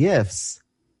other gifts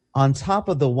on top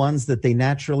of the ones that they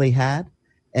naturally had.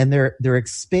 and they're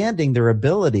expanding their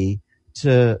ability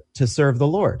to serve the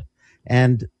Lord.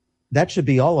 And that should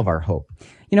be all of our hope.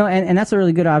 And that's a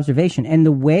really good observation. And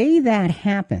the way that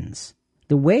happens,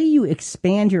 the way you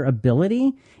expand your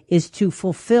ability is to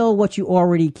fulfill what you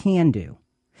already can do.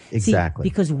 Exactly. See,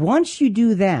 because once you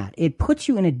do that, it puts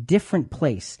you in a different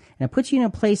place, and it puts you in a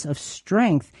place of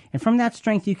strength. And from that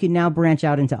strength, you can now branch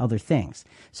out into other things.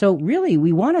 So really,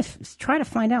 we want to try to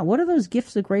find out what are those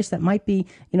gifts of grace that might be,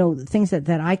 things that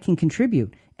I can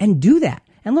contribute, and do that.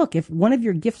 And look, if one of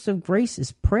your gifts of grace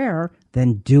is prayer,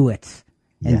 then do it,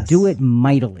 and do it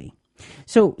mightily.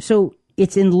 So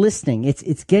it's enlisting.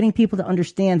 It's getting people to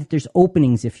understand that there's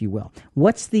openings, if you will.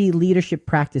 What's the leadership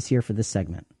practice here for this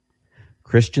segment?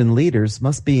 Christian leaders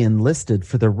must be enlisted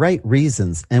for the right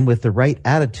reasons and with the right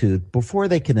attitude before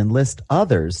they can enlist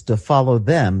others to follow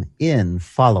them in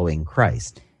following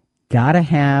Christ. Gotta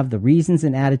have the reasons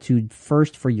and attitude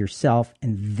first for yourself,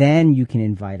 and then you can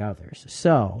invite others.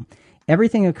 So,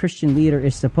 everything a Christian leader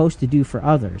is supposed to do for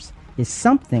others is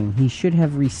something he should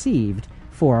have received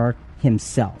for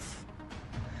himself.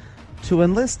 To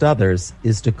enlist others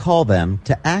is to call them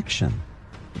to action.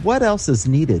 What else is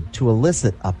needed to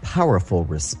elicit a powerful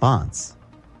response?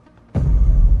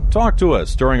 Talk to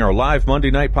us during our live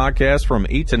Monday night podcast from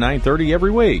 8 to 9:30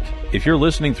 every week. If you're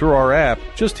listening through our app,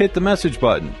 just hit the message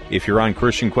button. If you're on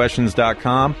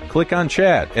ChristianQuestions.com, click on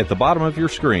chat at the bottom of your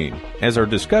screen. As our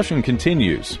discussion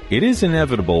continues, it is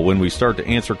inevitable when we start to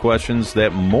answer questions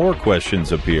that more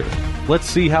questions appear. Let's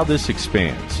see how this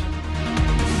expands.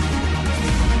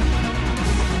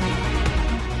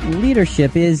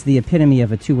 Leadership is the epitome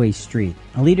of a two-way street.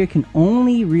 A leader can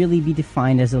only really be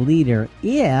defined as a leader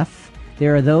if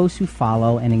there are those who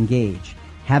follow and engage.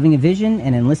 Having a vision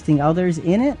and enlisting others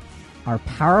in it are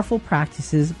powerful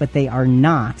practices, but they are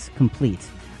not complete.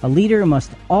 A leader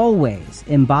must always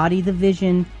embody the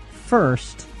vision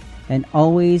first, and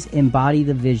always embody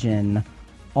the vision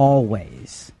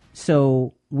always.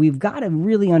 So we've got to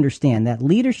really understand that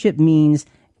leadership means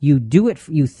you do it,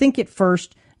 you think it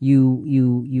first,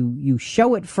 you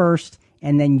show it first,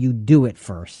 and then you do it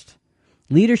first.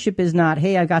 Leadership is not,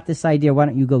 hey, I got this idea, why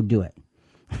don't you go do it?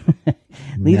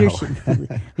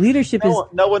 Leadership is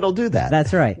no one will do that.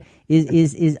 That's right.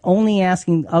 Is only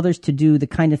asking others to do the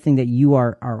kind of thing that you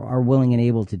are willing and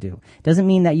able to do. Doesn't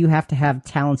mean that you have to have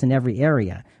talents in every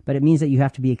area, but it means that you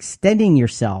have to be extending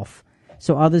yourself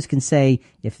so others can say,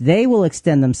 if they will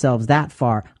extend themselves that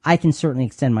far, I can certainly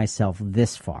extend myself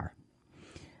this far.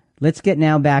 Let's get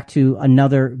now back to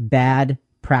another bad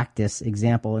practice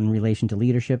example in relation to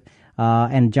leadership.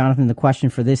 And Jonathan, the question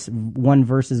for this one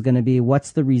verse is going to be,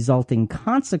 what's the resulting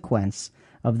consequence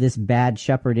of this bad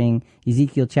shepherding?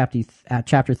 Ezekiel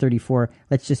chapter 34.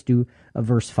 Let's just do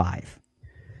verse 5.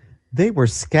 They were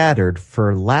scattered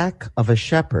for lack of a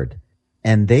shepherd,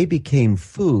 and they became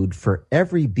food for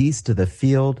every beast of the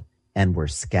field and were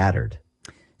scattered.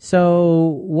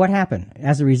 So what happened?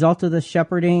 As a result of the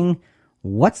shepherding,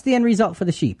 what's the end result for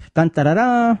the sheep? Dun, da, da,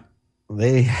 da.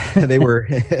 They were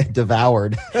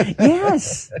devoured.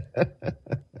 Yes.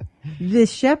 The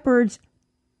shepherd's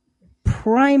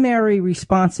primary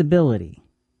responsibility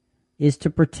is to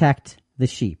protect the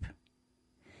sheep.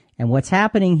 And what's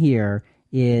happening here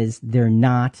is they're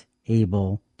not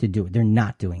able to do it. They're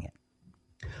not doing it.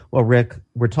 Well, Rick,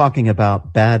 we're talking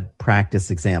about bad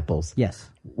practice examples. Yes.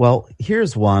 Well,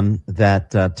 here's one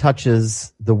that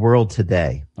touches the world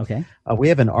today. Okay. We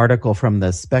have an article from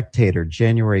The Spectator,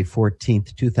 January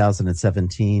 14th,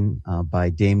 2017, by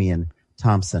Damian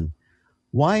Thompson.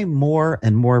 Why more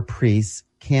and more priests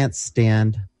can't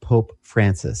stand Pope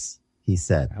Francis, he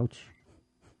said. Ouch.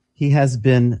 He has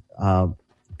been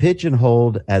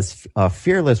pigeonholed as a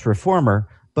fearless reformer,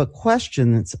 but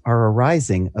questions are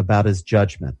arising about his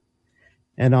judgment.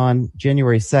 And on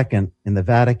January 2nd, in the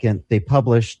Vatican, they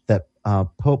published that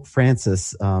Pope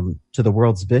Francis, to the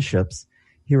world's bishops,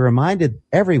 he reminded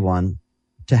everyone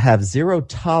to have zero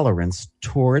tolerance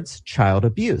towards child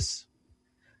abuse.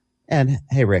 And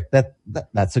hey, Rick,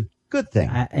 that's a good thing.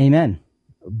 Amen.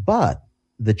 But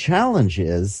the challenge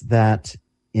is that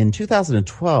in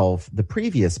 2012, the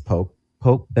previous Pope,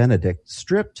 Pope Benedict,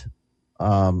 stripped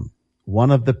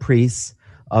one of the priests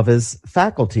of his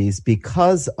faculties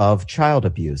because of child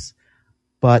abuse.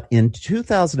 But in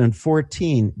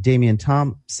 2014, Damian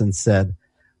Thompson said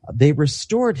they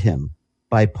restored him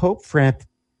by Pope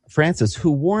Francis,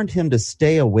 who warned him to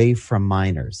stay away from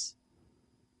minors.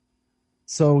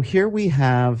 So here we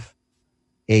have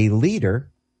a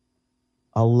leader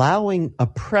allowing a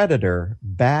predator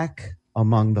back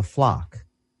among the flock.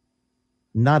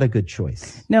 Not a good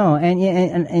choice. No,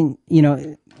 and you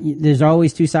know, there's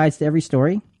always two sides to every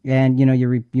story. and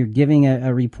you're giving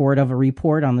a report of a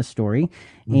report on the story.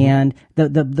 And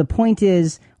the point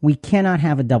is, we cannot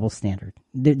have a double standard.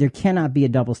 There cannot be a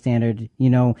double standard.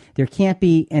 There can't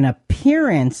be an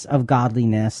appearance of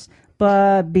godliness,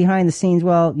 but behind the scenes,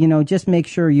 just make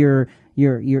sure you're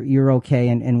okay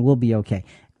and we'll be okay.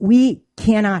 We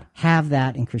cannot have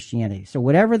that in Christianity. So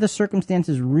whatever the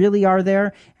circumstances really are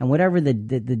there, and whatever the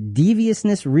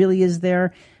deviousness really is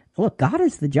there, look, God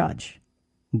is the judge.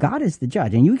 God is the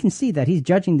judge. And you can see that he's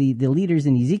judging the leaders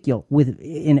in Ezekiel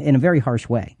in a very harsh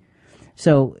way.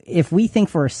 So if we think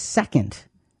for a second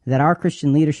that our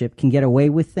Christian leadership can get away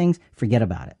with things, forget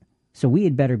about it. So we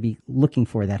had better be looking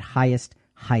for that highest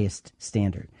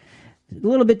standard. A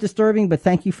little bit disturbing, but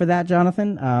thank you for that,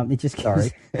 Jonathan. It just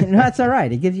Sorry. No, that's all right.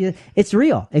 It's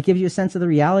real. It gives you a sense of the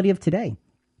reality of today.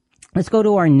 Let's go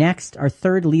to our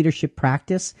third leadership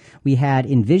practice. We had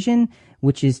envision,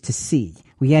 which is to see.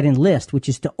 We had enlist, which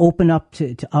is to open up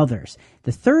to others.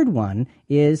 The third one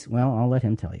is, I'll let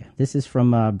him tell you. This is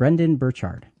from Brendan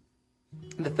Burchard.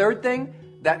 The third thing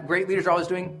that great leaders are always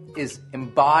doing is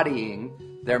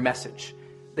embodying their message.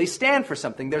 They stand for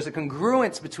something. There's a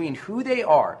congruence between who they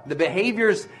are, the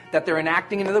behaviors that they're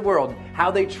enacting into the world, how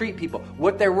they treat people,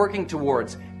 what they're working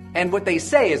towards, and what they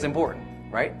say is important,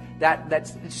 right?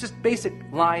 It's just basic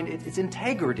line. It's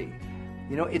integrity.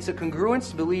 It's a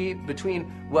congruence between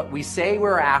what we say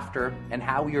we're after and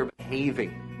how we are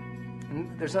behaving.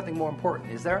 And there's nothing more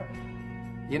important, is there?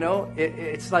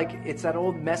 It's that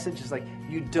old message. It's like,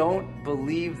 you don't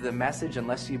believe the message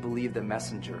unless you believe the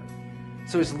messenger.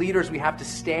 So as leaders, we have to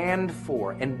stand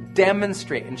for and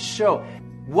demonstrate and show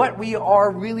what we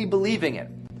are really believing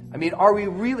in. I mean,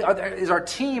 is our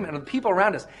team and the people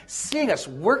around us seeing us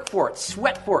work for it,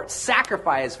 sweat for it,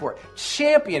 sacrifice for it,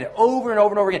 champion it over and over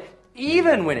and over again,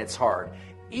 even when it's hard,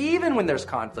 even when there's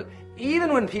conflict,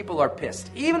 even when people are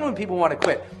pissed, even when people want to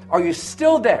quit? Are you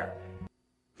still there?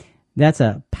 That's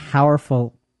a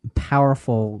powerful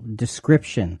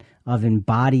description of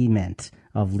embodiment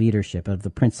of leadership, of the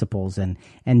principles, and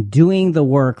doing the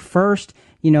work first.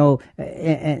 Jonathan,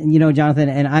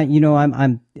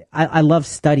 and I love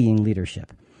studying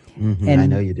leadership. Mm-hmm, and I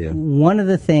know you do. One of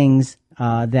the things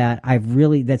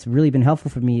that's really been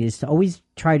helpful for me is to always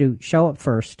try to show up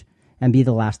first and be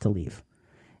the last to leave.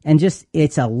 And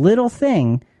it's a little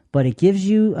thing, but it gives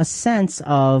you a sense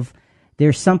of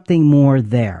there's something more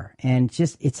there. And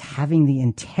it's having the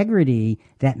integrity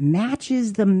that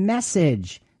matches the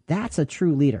message. That's a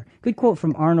true leader. Good quote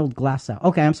from Arnold Glasow.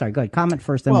 Okay, I'm sorry. Go ahead. Comment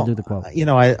first, then we'll do the quote.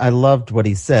 I loved what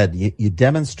he said. You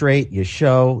demonstrate, you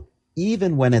show,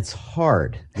 even when it's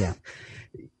hard. Yeah.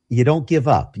 You don't give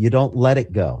up. You don't let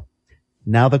it go.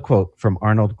 Now the quote from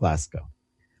Arnold Glasow.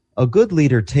 A good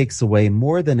leader takes away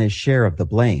more than his share of the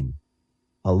blame,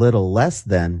 a little less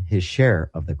than his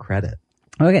share of the credit.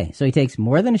 Okay, so he takes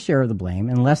more than a share of the blame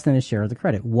and less than a share of the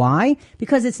credit. Why?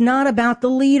 Because it's not about the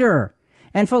leader.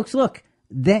 And folks, look,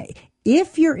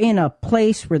 if you're in a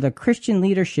place where the Christian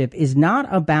leadership is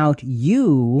not about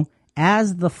you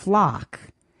as the flock,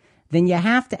 then you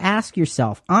have to ask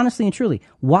yourself, honestly and truly,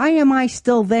 why am I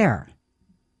still there?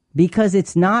 Because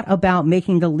it's not about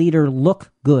making the leader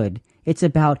look good. It's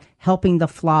about helping the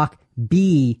flock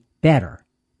be better.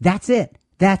 That's it.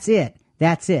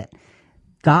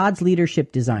 God's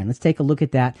leadership design. Let's take a look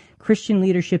at that. Christian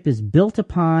leadership is built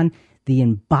upon the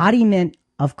embodiment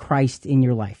of Christ in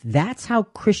your life. That's how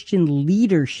Christian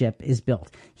leadership is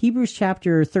built. Hebrews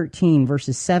chapter 13,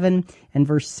 verses 7 and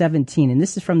verse 17. And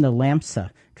this is from the Lamsa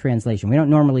translation. We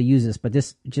don't normally use this, but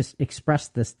this just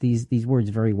expressed these words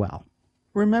very well.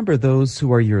 Remember those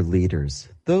who are your leaders,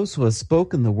 those who have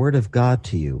spoken the word of God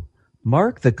to you.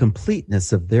 Mark the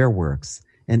completeness of their works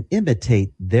and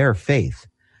imitate their faith.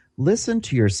 Listen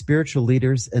to your spiritual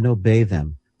leaders and obey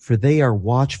them, for they are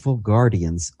watchful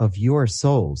guardians of your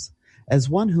souls, as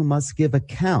one who must give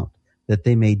account, that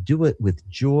they may do it with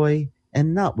joy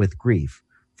and not with grief,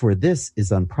 for this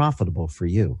is unprofitable for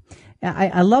you.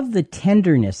 I love the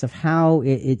tenderness of how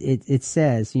it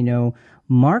says,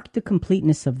 mark the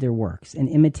completeness of their works and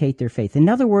imitate their faith. In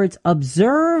other words,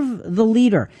 observe the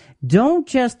leader. Don't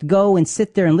just go and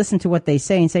sit there and listen to what they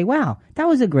say and say, wow, that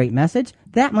was a great message.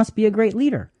 That must be a great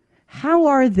leader. How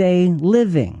are they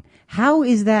living? How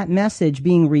is that message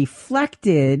being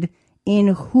reflected in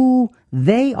who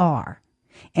they are?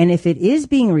 And if it is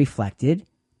being reflected,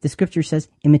 the scripture says,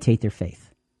 imitate their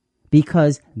faith,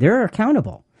 because they're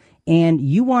accountable. And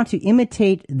you want to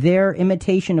imitate their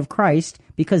imitation of Christ,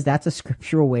 because that's a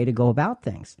scriptural way to go about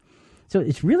things. So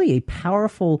it's really a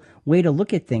powerful way to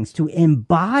look at things, to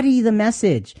embody the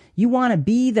message. You want to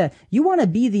be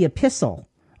the epistle,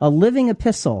 a living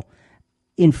epistle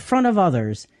in front of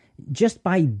others, just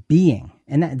by being.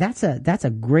 And that's a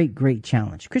great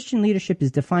challenge. Christian leadership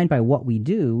is defined by what we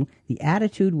do, the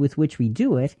attitude with which we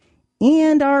do it,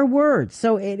 and our words.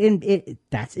 So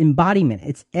that's embodiment.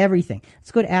 It's everything.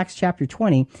 Let's go to Acts chapter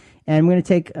 20, and we're going to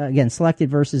take, again, selected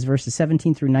verses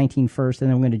 17 through 19 first, and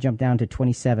then we're going to jump down to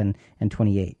 27 and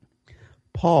 28.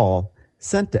 Paul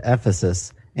sent to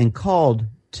Ephesus and called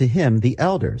to him the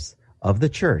elders of the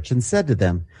church and said to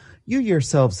them, "You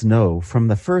yourselves know from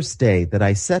the first day that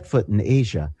I set foot in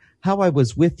Asia how I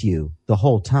was with you the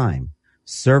whole time,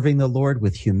 serving the Lord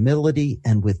with humility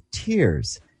and with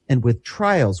tears and with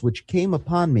trials which came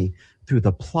upon me through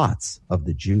the plots of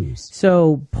the Jews."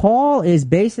 So Paul is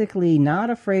basically not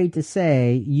afraid to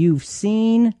say, you've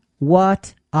seen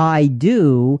what I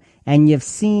do, and you've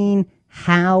seen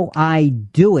how I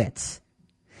do it.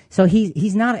 So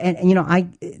he's not, and you know,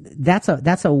 that's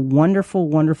a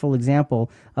wonderful example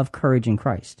of courage in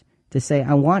Christ, to say,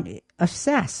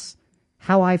 assess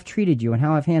how I've treated you and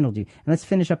how I've handled you. And let's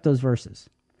finish up those verses.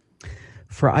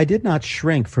 "For I did not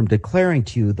shrink from declaring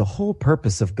to you the whole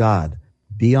purpose of God.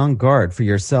 Be on guard for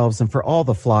yourselves and for all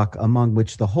the flock among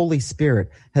which the Holy Spirit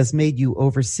has made you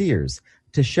overseers,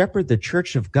 to shepherd the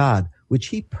church of God, which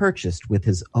he purchased with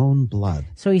his own blood."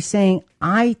 So he's saying,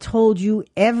 I told you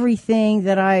everything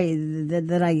that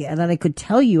I could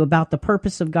tell you about the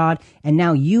purpose of God, and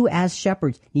now you as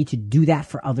shepherds need to do that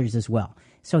for others as well.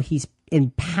 So he's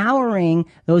empowering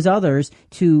those others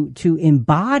to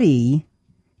embody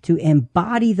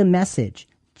the message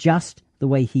just the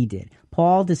way he did.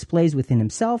 Paul displays within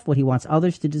himself what he wants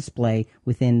others to display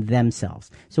within themselves.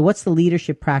 So what's the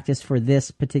leadership practice for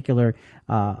this particular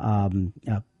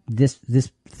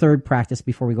this third practice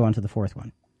before we go on to the fourth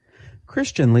one?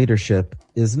 Christian leadership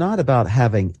is not about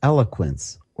having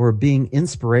eloquence or being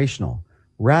inspirational.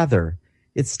 Rather,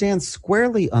 it stands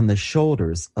squarely on the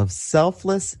shoulders of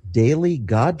selfless, daily,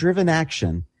 God-driven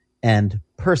action and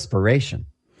perspiration.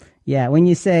 Yeah, when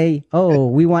you say, oh,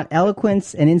 we want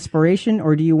eloquence and inspiration,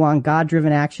 or do you want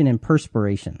God-driven action and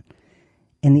perspiration?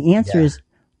 And the answer is,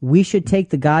 we should take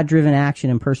the God-driven action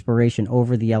and perspiration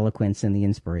over the eloquence and the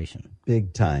inspiration.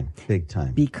 Big time.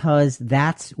 Because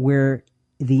that's where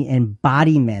the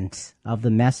embodiment of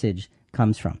the message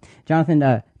comes from. Jonathan,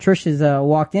 Trish has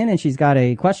walked in, and she's got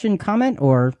a question, comment,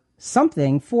 or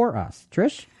something for us.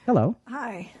 Trish, hello.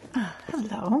 Hi.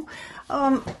 Hello.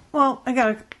 Well, I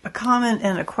got a comment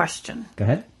and a question. Go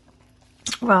ahead.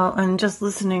 Well, and just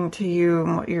listening to you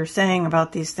and what you're saying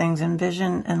about these things,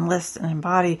 envision, enlist, and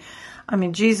embody. I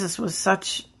mean, Jesus was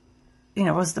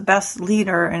was the best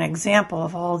leader and example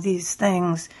of all these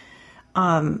things.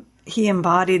 He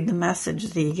embodied the message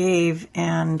that he gave,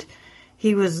 and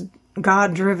he was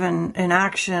God-driven in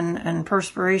action and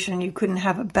perspiration. You couldn't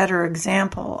have a better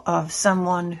example of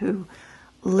someone who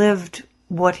lived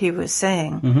what he was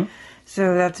saying. Mm-hmm.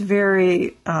 So that's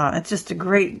very, it's just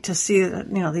great to see that,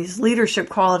 these leadership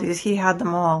qualities, he had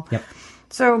them all. Yep.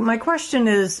 So my question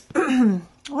is,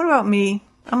 what about me?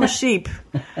 I'm a sheep.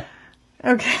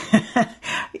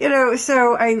 Okay.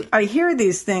 So I hear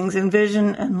these things,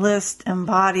 envision, enlist,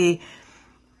 embody.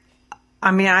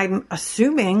 I mean, I'm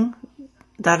assuming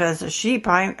that as a sheep,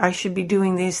 I should be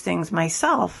doing these things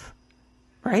myself,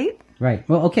 right? Right.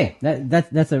 Well, okay.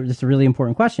 That's a really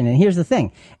important question. And here's the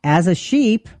thing. As a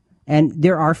sheep, and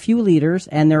there are few leaders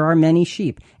and there are many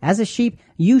sheep. As a sheep,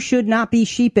 you should not be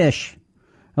sheepish.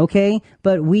 Okay?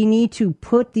 But we need to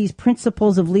put these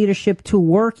principles of leadership to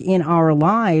work in our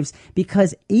lives,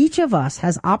 because each of us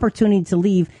has opportunity to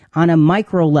lead on a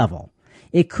micro level.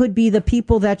 It could be the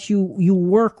people that you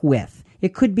work with.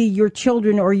 It could be your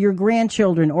children or your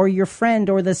grandchildren or your friend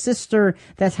or the sister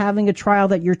that's having a trial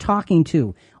that you're talking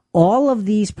to. All of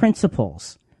these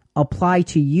principles apply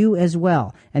to you as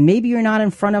well. And maybe you're not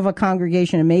in front of a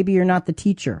congregation, and maybe you're not the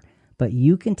teacher, but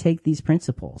you can take these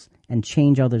principles and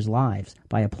change others' lives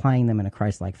by applying them in a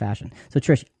Christ-like fashion. So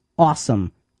Trish,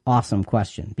 awesome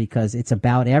question, because it's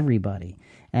about everybody.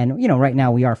 And, right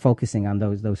now we are focusing on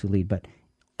those who lead, but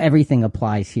everything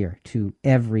applies here to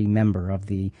every member of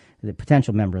the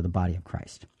potential member of the body of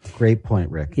Christ. Great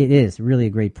point, Rick. It is really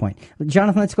a great point.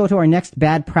 Jonathan, let's go to our next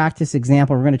bad practice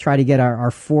example. We're going to try to get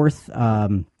our fourth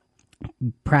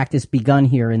practice begun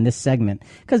here in this segment,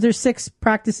 because there's 6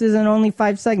 practices and only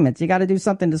 5 segments. You got to do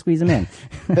something to squeeze them in.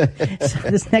 So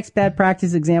this next bad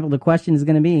practice example, the question is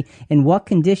going to be, in what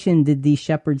condition did these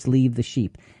shepherds leave the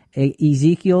sheep? Back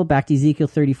to Ezekiel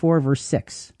 34, verse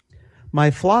 6.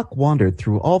 "My flock wandered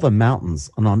through all the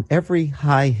mountains and on every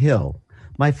high hill.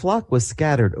 My flock was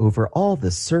scattered over all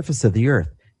the surface of the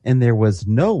earth, and there was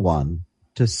no one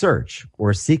to search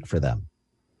or seek for them."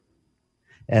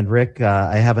 And Rick,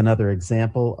 I have another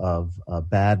example of a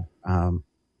bad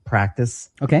practice.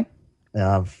 Okay.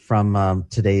 From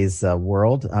today's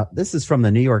world. This is from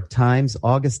the New York Times,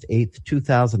 August 8th,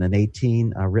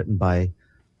 2018, written by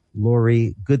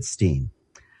Lori Goodstein.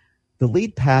 The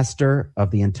lead pastor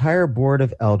of the entire board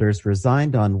of elders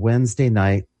resigned on Wednesday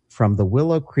night from the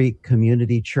Willow Creek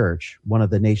Community Church, one of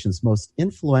the nation's most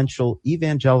influential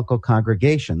evangelical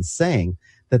congregations, saying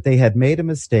that they had made a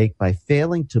mistake by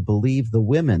failing to believe the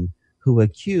women who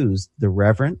accused the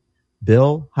Reverend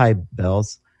Bill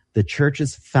Hybels, the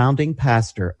church's founding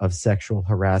pastor, of sexual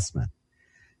harassment.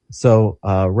 So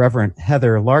Reverend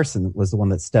Heather Larson was the one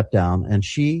that stepped down, and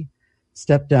she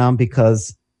stepped down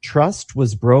because trust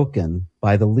was broken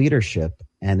by the leadership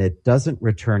and it doesn't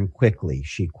return quickly,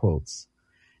 she quotes.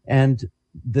 And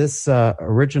this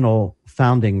original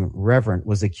founding reverend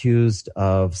was accused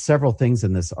of several things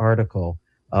in this article,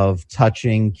 of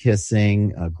touching,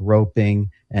 kissing, groping,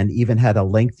 and even had a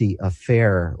lengthy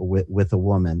affair with a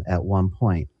woman at one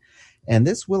point. And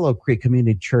this Willow Creek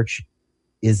Community Church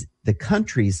is the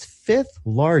country's 5th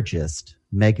largest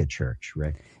megachurch,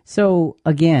 Rick. So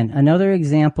again, another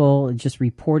example just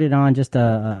reported on just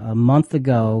a month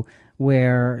ago,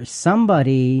 where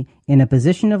somebody in a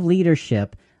position of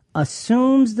leadership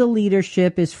assumes the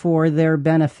leadership is for their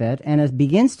benefit and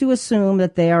begins to assume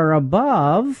that they are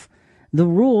above the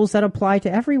rules that apply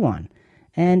to everyone.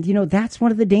 And, that's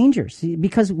one of the dangers,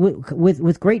 because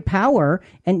with great power,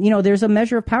 and, there's a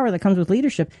measure of power that comes with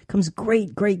leadership, comes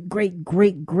great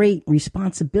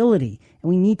responsibility. And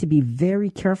we need to be very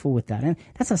careful with that. And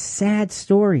that's a sad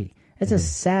story. It's a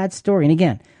sad story. And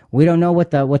again, we don't know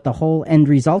what the whole end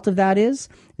result of that is.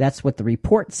 That's what the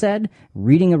report said.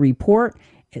 Reading a report,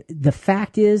 the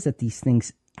fact is that these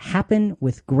things happen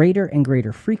with greater and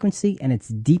greater frequency, and it's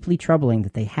deeply troubling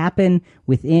that they happen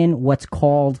within what's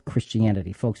called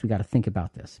Christianity. Folks, we got to think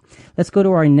about this. Let's go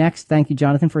to our next. Thank you,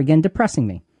 Jonathan, for again depressing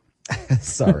me.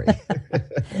 Sorry.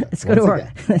 Let's go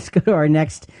to our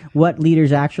next. What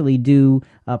leaders actually do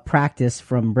practice,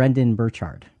 from Brendan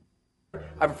Burchard.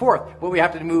 Fourth, what we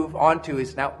have to move on to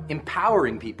is now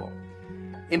empowering people.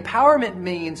 Empowerment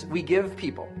means we give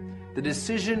people the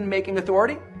decision-making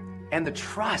authority and the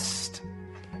trust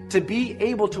to be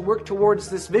able to work towards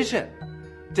this vision,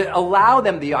 to allow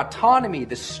them the autonomy,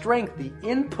 the strength, the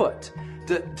input,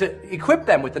 to equip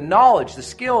them with the knowledge, the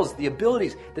skills, the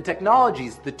abilities, the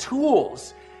technologies, the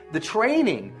tools, the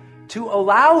training, to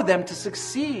allow them to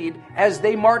succeed as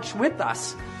they march with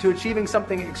us to achieving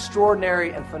something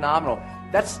extraordinary and phenomenal.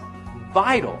 That's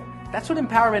vital. That's what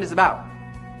empowerment is about.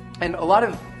 And a lot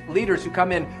of leaders who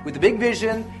come in with a big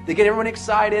vision, they get everyone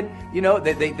excited,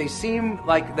 they seem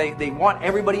like they want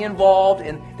everybody involved,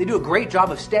 and they do a great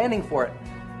job of standing for it,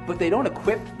 but they don't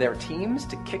equip their teams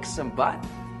to kick some butt.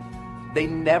 They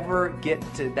never get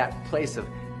to that place of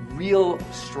real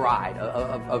stride,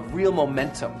 of real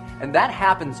momentum, and that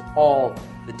happens all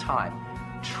the time.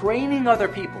 Training other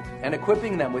people and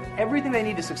equipping them with everything they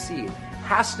need to succeed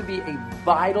has to be a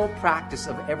vital practice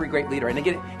of every great leader. And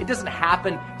again, it doesn't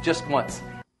happen just once.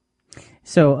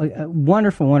 So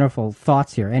wonderful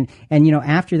thoughts here. And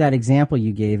after that example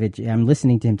you gave, I'm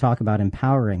listening to him talk about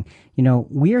empowering.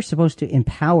 We are supposed to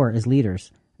empower as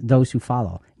leaders those who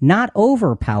follow, not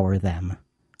overpower them.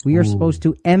 We are supposed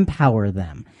to empower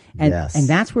them. And, and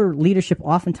that's where leadership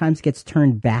oftentimes gets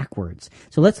turned backwards.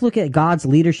 So let's look at God's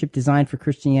leadership design for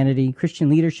Christianity. Christian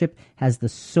leadership has the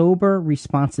sober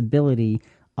responsibility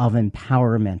of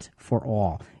empowerment for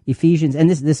all. Ephesians, and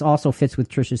this also fits with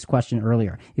Trish's question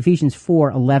earlier, Ephesians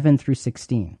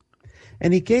 4:11-16.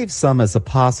 And he gave some as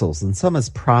apostles, and some as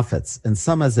prophets, and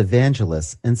some as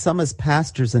evangelists, and some as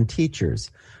pastors and teachers,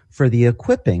 for the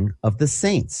equipping of the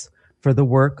saints, for the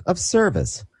work of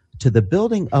service, to the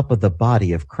building up of the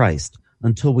body of Christ,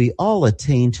 until we all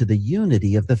attain to the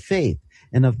unity of the faith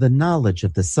and of the knowledge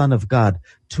of the Son of God,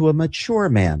 to a mature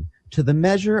man, to the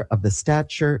measure of the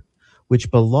stature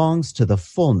which belongs to the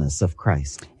fullness of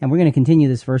Christ. And we're going to continue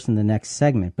this verse in the next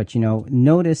segment. But,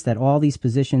 notice that all these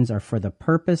positions are for the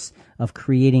purpose of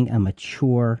creating a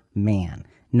mature man.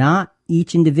 Not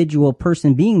each individual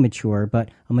person being mature, but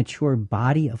a mature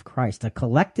body of Christ. A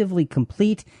collectively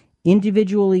complete,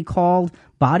 individually called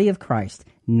body of Christ.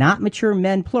 Not mature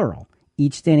men, plural,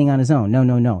 each standing on his own.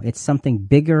 No. It's something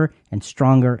bigger and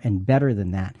stronger and better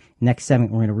than that. Next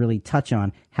segment, we're going to really touch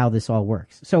on how this all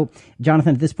works. So,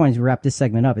 Jonathan, at this point, as we wrap this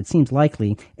segment up, it seems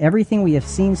likely everything we have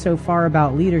seen so far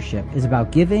about leadership is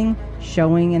about giving,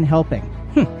 showing, and helping.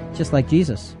 Just like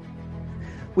Jesus.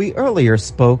 We earlier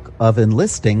spoke of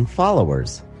enlisting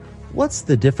followers. What's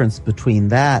the difference between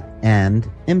that and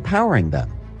empowering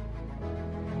them?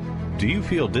 Do you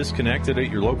feel disconnected at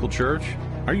your local church?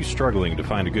 Are you struggling to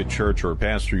find a good church or a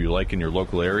pastor you like in your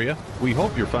local area? We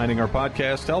hope you're finding our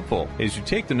podcast helpful as you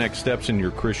take the next steps in your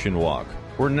Christian walk.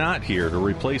 We're not here to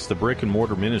replace the brick and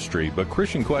mortar ministry, but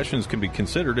Christian Questions can be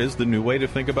considered as the new way to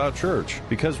think about church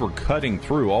because we're cutting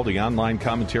through all the online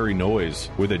commentary noise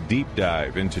with a deep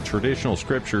dive into traditional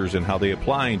scriptures and how they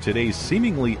apply in today's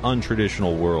seemingly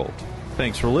untraditional world.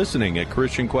 Thanks for listening at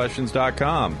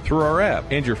ChristianQuestions.com, through our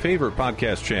app, and your favorite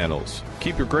podcast channels.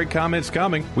 Keep your great comments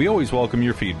coming. We always welcome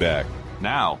your feedback.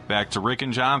 Now, back to Rick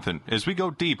and Jonathan as we go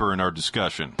deeper in our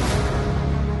discussion.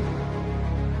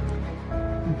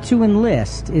 To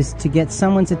enlist is to get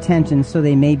someone's attention so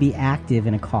they may be active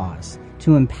in a cause.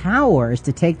 To empower is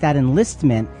to take that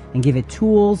enlistment and give it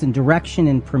tools and direction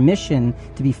and permission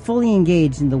to be fully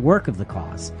engaged in the work of the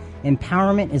cause.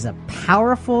 Empowerment is a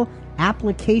powerful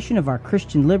application of our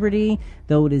Christian liberty,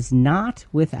 though it is not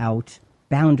without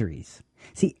boundaries.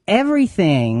 See,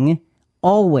 everything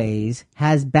always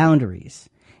has boundaries,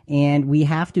 and we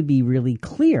have to be really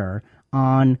clear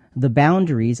on the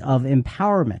boundaries of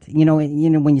empowerment. You know,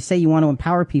 when you say you want to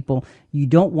empower people, you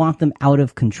don't want them out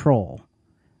of control.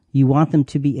 You want them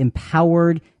to be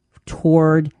empowered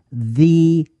toward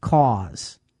the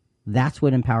cause. That's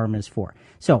what empowerment is for.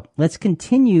 So let's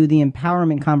continue the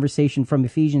empowerment conversation from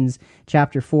Ephesians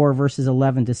chapter 4, verses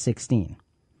 11 to 16.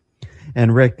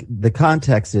 And Rick, the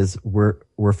context is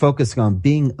we're focusing on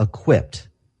being equipped,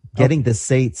 getting the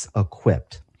saints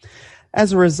equipped.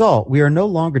 As a result, we are no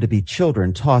longer to be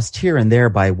children tossed here and there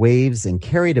by waves and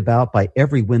carried about by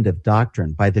every wind of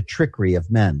doctrine, by the trickery of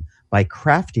men, by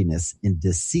craftiness in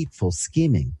deceitful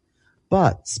scheming.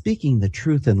 But speaking the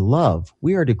truth in love,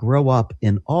 we are to grow up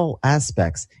in all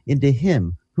aspects into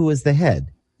him who is the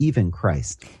head, even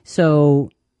Christ. So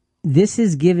this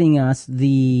is giving us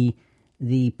the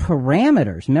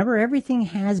parameters. Remember, everything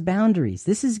has boundaries.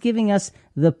 This is giving us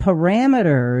the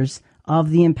parameters of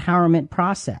the empowerment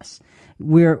process.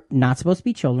 We're not supposed to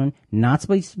be children, not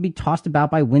supposed to be tossed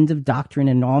about by winds of doctrine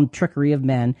and all trickery of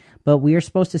men, but we are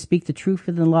supposed to speak the truth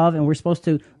in love, and we're supposed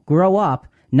to grow up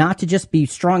not to just be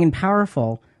strong and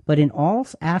powerful, but in all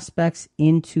aspects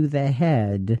into the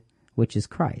head, which is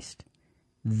Christ.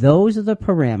 Those are the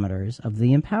parameters of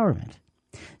the empowerment.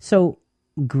 So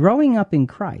growing up in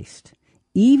Christ,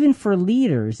 even for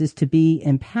leaders, is to be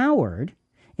empowered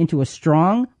into a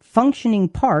strong, functioning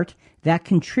part that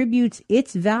contributes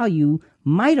its value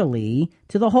mightily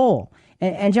to the whole.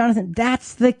 And Jonathan,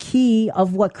 that's the key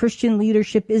of what Christian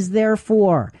leadership is there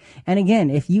for. And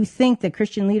again, if you think that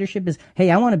Christian leadership is,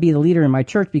 hey, I want to be the leader in my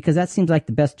church because that seems like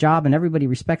the best job and everybody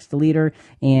respects the leader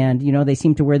and, you know, they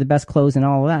seem to wear the best clothes and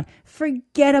all of that,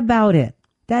 forget about it.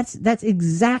 That's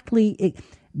exactly it.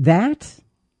 That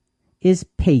is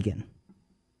pagan.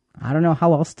 I don't know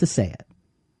how else to say it.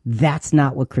 That's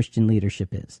not what Christian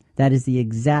leadership is. That is the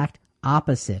exact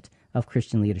opposite of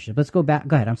Christian leadership. Let's go back.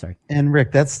 Go ahead. I'm sorry. And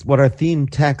Rick, that's what our theme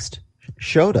text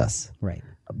showed us. Right.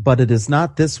 But it is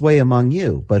not this way among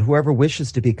you, but whoever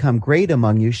wishes to become great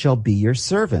among you shall be your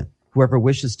servant. Whoever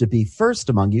wishes to be first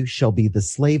among you shall be the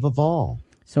slave of all.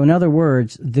 So in other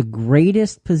words, the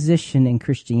greatest position in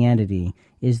Christianity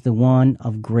is the one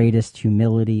of greatest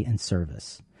humility and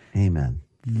service. Amen.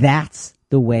 That's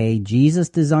the way Jesus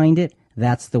designed it.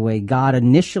 That's the way God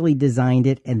initially designed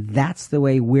it, and that's the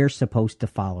way we're supposed to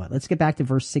follow it. Let's get back to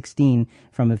verse 16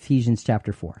 from Ephesians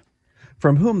chapter 4.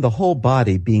 From whom the whole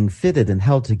body, being fitted and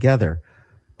held together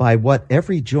by what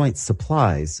every joint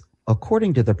supplies,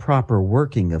 according to the proper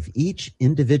working of each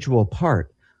individual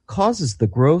part, causes the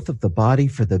growth of the body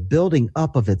for the building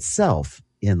up of itself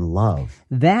in love.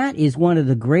 That is one of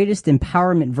the greatest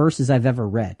empowerment verses I've ever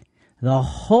read. The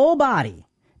whole body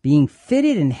being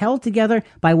fitted and held together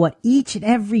by what each and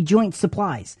every joint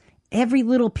supplies. Every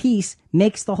little piece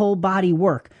makes the whole body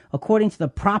work according to the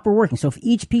proper working. So if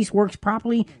each piece works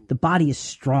properly, the body is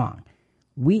strong.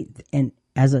 And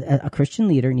as a Christian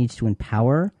leader needs to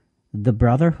empower the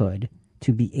brotherhood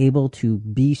to be able to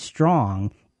be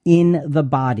strong in the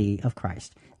body of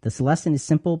Christ. This lesson is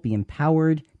simple: be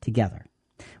empowered together.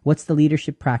 What's the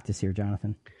leadership practice here,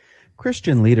 Jonathan?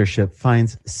 Christian leadership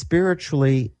finds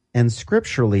spiritually and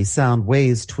scripturally sound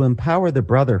ways to empower the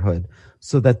brotherhood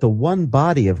so that the one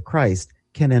body of Christ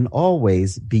can in all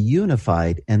ways be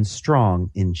unified and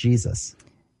strong in Jesus.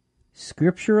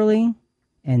 Scripturally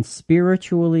and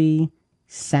spiritually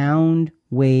sound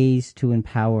ways to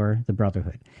empower the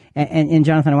brotherhood. And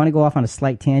Jonathan, I want to go off on a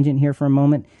slight tangent here for a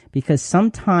moment, because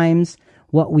sometimes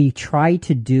what we try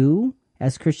to do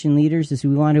as Christian leaders is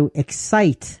we want to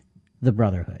excite the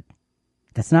brotherhood.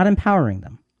 That's not empowering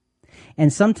them.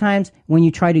 And sometimes when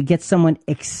you try to get someone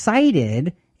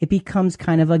excited, it becomes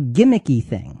kind of a gimmicky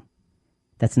thing.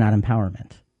 That's not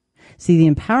empowerment. See,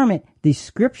 the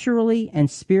scripturally and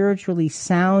spiritually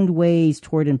sound ways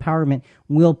toward empowerment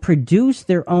will produce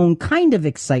their own kind of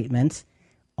excitement,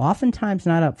 oftentimes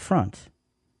not up front,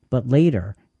 but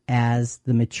later as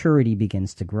the maturity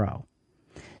begins to grow.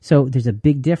 So there's a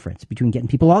big difference between getting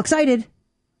people all excited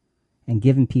and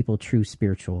giving people true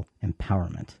spiritual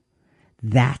empowerment.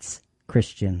 That's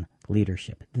Christian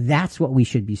leadership. That's what we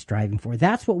should be striving for.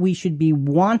 That's what we should be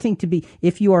wanting to be.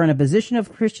 If you are in a position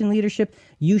of Christian leadership,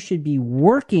 you should be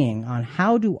working on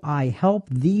how do I help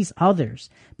these others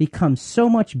become so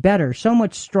much better, so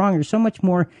much stronger, so much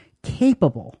more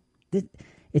capable.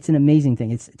 It's an amazing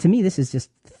thing. To me, this is just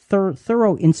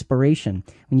thorough inspiration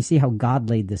when you see how God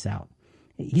laid this out.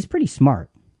 He's pretty smart.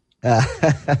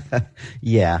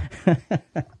 Yeah,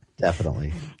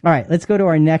 definitely. All right, let's go to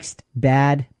our next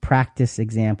bad practice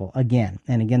example again.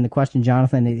 And again, the question,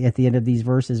 Jonathan, at the end of these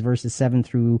verses 7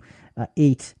 through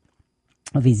 8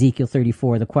 of Ezekiel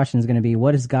 34, the question is going to be,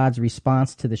 what is God's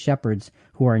response to the shepherds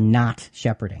who are not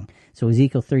shepherding? So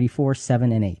Ezekiel 34,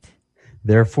 7 and 8.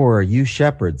 Therefore, you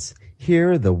shepherds,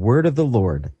 hear the word of the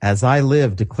Lord. As I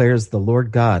live, declares the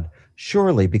Lord God,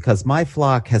 surely because my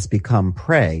flock has become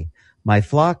prey, my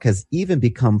flock has even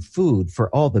become food for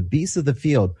all the beasts of the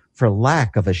field for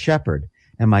lack of a shepherd.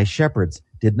 And my shepherds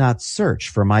did not search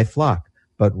for my flock,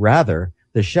 but rather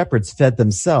the shepherds fed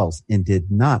themselves and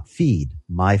did not feed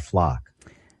my flock.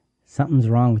 Something's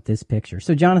wrong with this picture.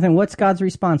 So, Jonathan, what's God's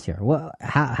response here? Well,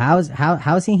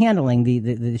 how's he handling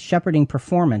the shepherding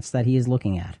performance that he is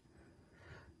looking at?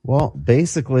 Well,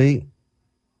 basically,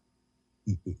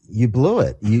 you blew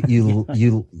it.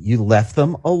 You left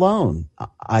them alone.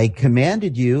 I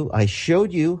commanded you. I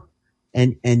showed you,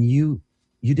 and you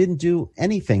didn't do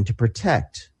anything to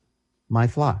protect my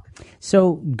flock.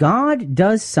 So God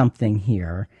does something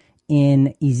here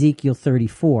in Ezekiel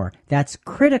 34 that's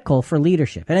critical for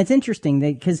leadership. And it's interesting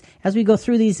because as we go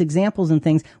through these examples and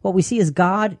things, what we see is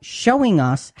God showing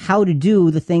us how to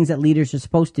do the things that leaders are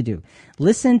supposed to do.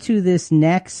 Listen to this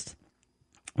next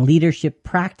leadership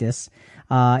practice.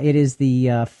 It is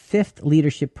the fifth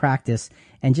leadership practice,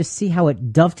 and just see how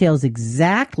it dovetails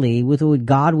exactly with what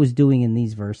God was doing in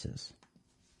these verses.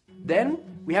 Then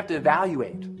we have to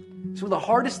evaluate. It's one of the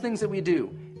hardest things that we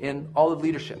do in all of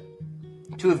leadership.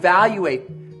 To evaluate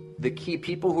the key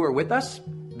people who are with us,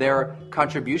 their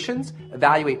contributions,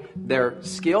 evaluate their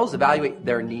skills, evaluate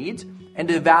their needs, and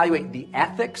to evaluate the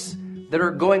ethics that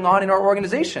are going on in our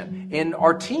organization, in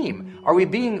our team. Are we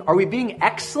being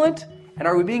excellent and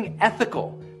are we being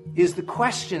ethical? Is the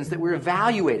questions that we're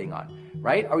evaluating on,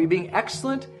 right? Are we being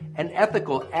excellent and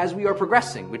ethical as we are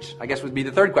progressing? Which I guess would be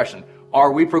the third question.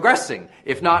 Are we progressing?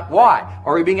 If not, why?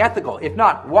 Are we being ethical? If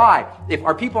not, why? If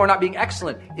our people are not being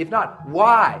excellent, if not,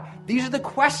 why? These are the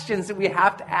questions that we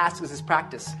have to ask as this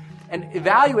practice. And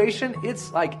evaluation,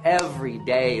 it's like every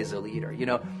day as a leader. You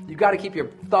know, you've got to keep your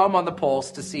thumb on the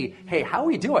pulse to see, hey, how are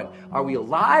we doing? Are we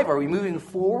alive? Are we moving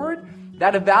forward?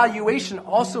 That evaluation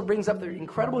also brings up the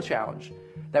incredible challenge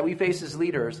that we face as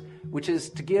leaders, which is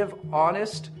to give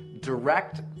honest,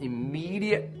 direct,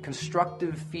 immediate,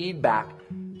 constructive feedback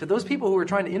to those people who are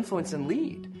trying to influence and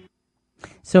lead.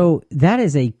 So that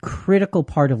is a critical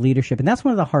part of leadership, and that's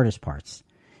one of the hardest parts,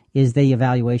 is the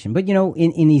evaluation. But, you know,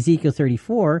 in Ezekiel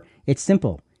 34, it's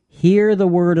simple. Hear the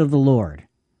word of the Lord.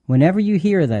 Whenever you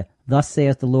hear the thus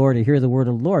saith the Lord, or hear the word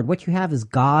of the Lord, what you have is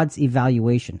God's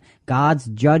evaluation, God's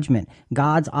judgment,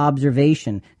 God's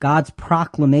observation, God's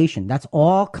proclamation. That's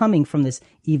all coming from this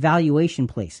evaluation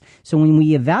place. So when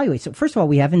we evaluate, so first of all,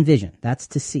 we have envision, that's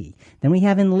to see. Then we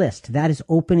have enlist, that is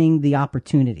opening the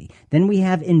opportunity. Then we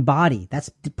have embody, that's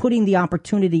putting the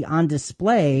opportunity on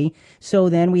display. So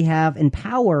then we have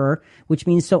empower, which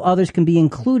means so others can be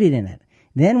included in it.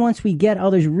 Then once we get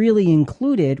others really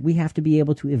included, we have to be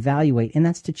able to evaluate, and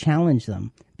that's to challenge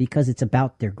them because it's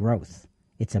about their growth.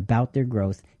 It's about their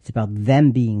growth. It's about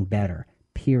them being better,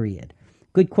 period.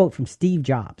 Good quote from Steve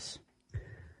Jobs.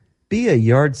 Be a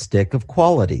yardstick of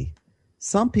quality.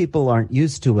 Some people aren't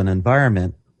used to an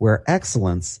environment where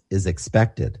excellence is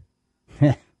expected.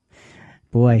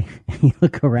 Boy, you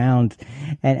look around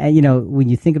and, you know, when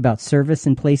you think about service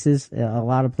in places, a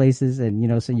lot of places, and, you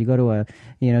know, so you go to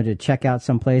to check out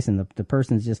someplace and the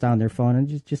person's just on their phone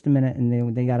and just a minute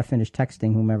and they got to finish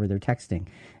texting whomever they're texting.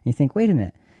 And you think, wait a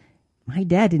minute, my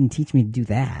dad didn't teach me to do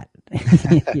that.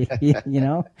 You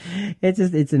know, it's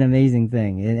an amazing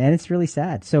thing, and it's really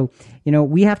sad. So, you know,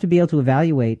 we have to be able to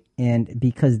evaluate, and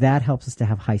because that helps us to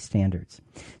have high standards.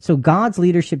 So God's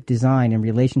leadership design in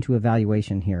relation to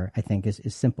evaluation here, I think, is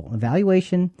simple.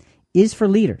 Evaluation is for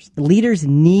leaders. The leaders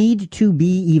need to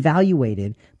be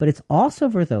evaluated, but it's also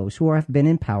for those who have been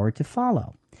empowered to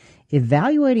follow.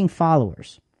 Evaluating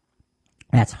followers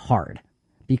That's hard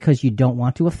because you don't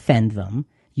want to offend them.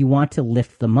 You want to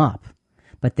lift them up,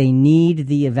 but they need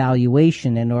the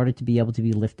evaluation in order to be able to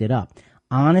be lifted up.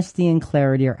 Honesty and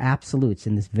clarity are absolutes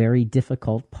in this very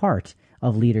difficult part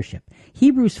of leadership.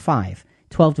 Hebrews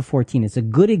 5:12-14 is a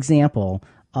good example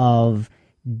of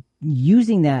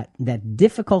using that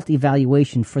difficult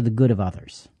evaluation for the good of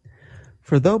others.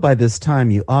 For though by this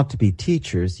time you ought to be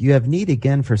teachers, you have need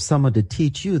again for someone to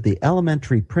teach you the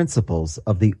elementary principles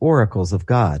of the oracles of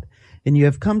God. And you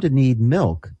have come to need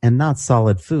milk and not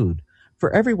solid food.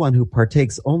 For everyone who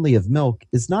partakes only of milk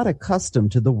is not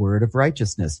accustomed to the word of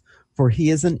righteousness, for he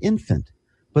is an infant.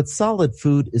 But solid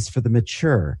food is for the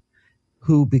mature,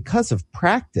 who because of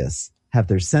practice have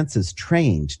their senses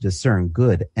trained to discern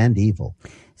good and evil.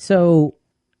 So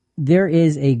there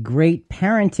is a great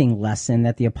parenting lesson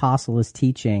that the apostle is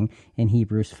teaching in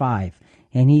Hebrews 5.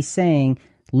 And he's saying,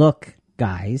 look,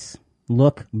 guys,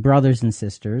 look, brothers and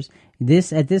sisters,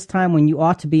 at this time when you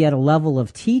ought to be at a level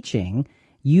of teaching,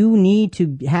 you need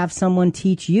to have someone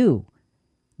teach you.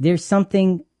 There's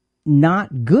something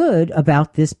not good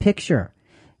about this picture.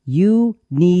 You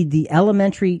need the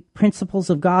elementary principles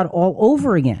of God all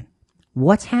over again.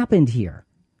 What's happened here?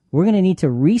 We're going to need to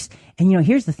and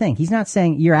here's the thing. He's not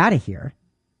saying you're out of here.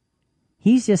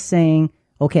 He's just saying,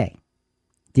 okay,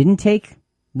 didn't take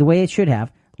the way it should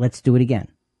have. Let's do it again.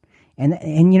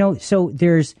 And so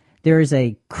there's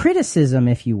a criticism,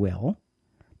 if you will,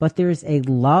 but there's a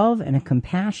love and a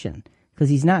compassion, because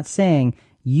he's not saying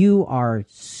you are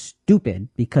stupid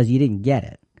because you didn't get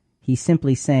it. He's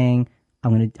simply saying,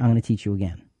 I'm going to teach you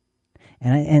again.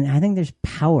 And I think there's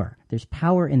power. There's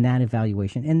power in that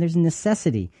evaluation, and there's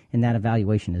necessity in that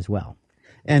evaluation as well.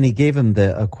 And he gave him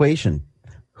the equation,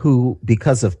 who,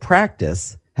 because of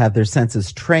practice, have their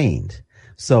senses trained.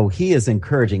 So he is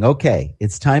encouraging, okay,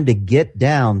 it's time to get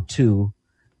down to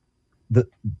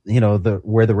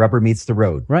where the rubber meets the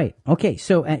road. Right. Okay.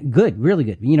 So good, really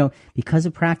good. Because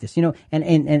of practice, and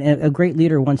a great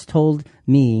leader once told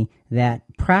me that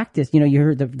practice, you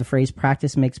heard the phrase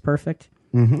practice makes perfect.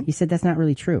 Mm-hmm. He said that's not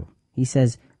really true. He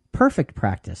says perfect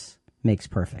practice makes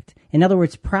perfect. In other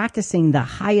words, practicing the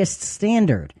highest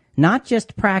standard, not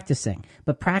just practicing,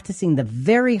 but practicing the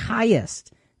very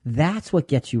highest. That's what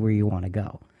gets you where you want to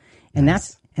go. And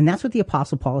that's what the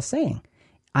Apostle Paul is saying.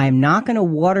 I'm not going to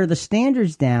water the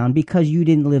standards down because you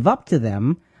didn't live up to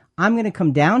them. I'm going to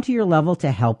come down to your level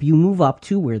to help you move up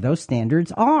to where those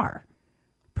standards are.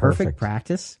 Perfect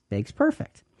practice makes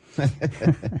perfect.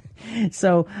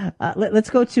 So let's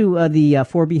go to the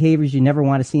 4 behaviors you never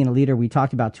want to see in a leader. We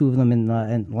talked about 2 of them in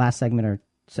the last segment, or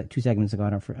 2 segments ago.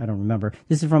 I don't remember.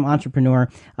 This is from Entrepreneur.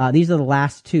 These are the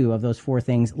last 2 of those 4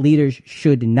 things leaders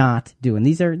should not do, and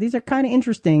these are kind of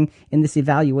interesting in this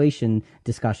evaluation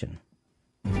discussion.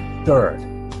 Third,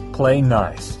 play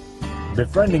nice.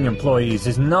 Befriending employees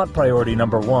is not priority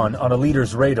number 1 on a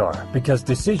leader's radar because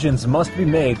decisions must be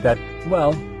made that,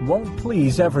 won't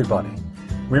please everybody.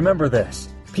 Remember this,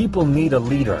 people need a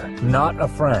leader, not a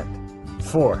friend.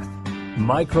 Fourth,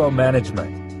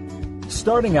 micromanagement.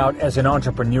 Starting out as an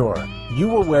entrepreneur, you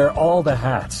will wear all the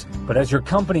hats, but as your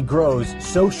company grows,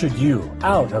 so should you,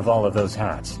 out of all of those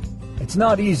hats. It's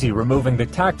not easy removing the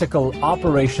tactical,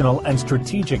 operational, and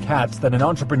strategic hats that an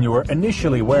entrepreneur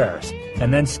initially wears,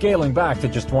 and then scaling back to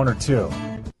just 1 or 2.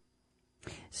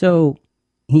 So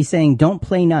he's saying don't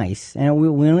play nice, and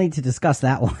we'll need to discuss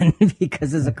that one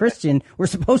because as a Christian, we're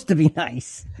supposed to be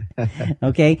nice.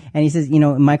 Okay? And he says,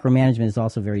 micromanagement is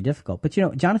also very difficult. But,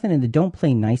 Jonathan, in the don't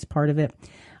play nice part of it,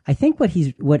 I think what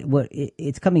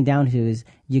it's coming down to is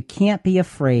you can't be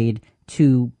afraid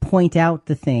to point out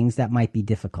the things that might be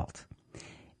difficult.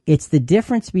 It's the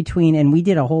difference between, and we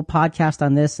did a whole podcast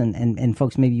on this, and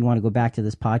folks, maybe you want to go back to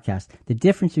this podcast, the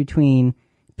difference between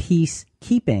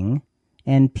peacekeeping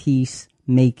and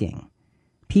peacemaking.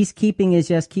 Peacekeeping is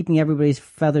just keeping everybody's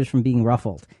feathers from being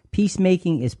ruffled.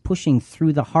 Peacemaking is pushing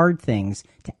through the hard things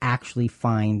to actually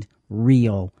find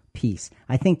real peace.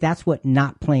 I think that's what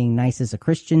not playing nice as a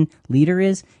Christian leader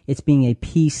is. It's being a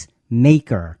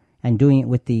peacemaker and doing it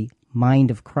with the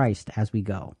mind of Christ as we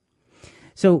go.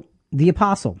 So the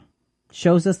apostle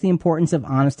shows us the importance of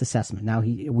honest assessment. Now,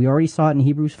 we already saw it in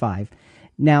Hebrews 5.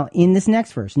 Now, in this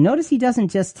next verse, notice he doesn't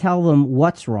just tell them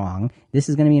what's wrong. This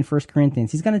is going to be in 1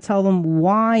 Corinthians. He's going to tell them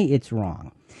why it's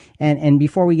wrong. And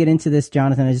before we get into this,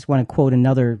 Jonathan, I just want to quote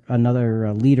another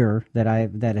leader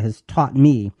that has taught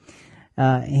me.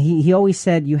 He always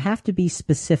said, you have to be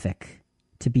specific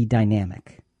to be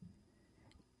dynamic.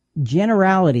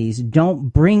 Generalities don't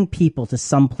bring people to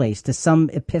some place, to some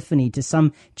epiphany, to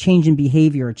some change in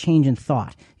behavior or change in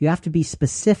thought. You have to be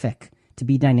specific to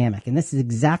be dynamic. And this is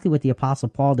exactly what the Apostle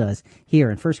Paul does here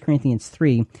in 1 Corinthians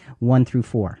 3, 1 through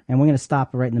 4. And we're going to stop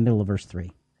right in the middle of verse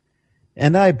 3.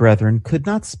 And I, brethren, could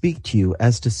not speak to you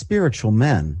as to spiritual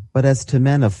men, but as to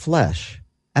men of flesh,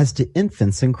 as to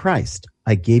infants in Christ.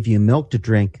 I gave you milk to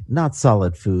drink, not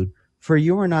solid food, for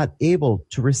you are not able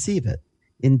to receive it.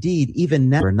 Indeed, even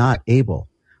now you are not able,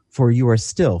 for you are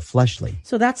still fleshly.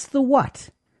 So that's the what.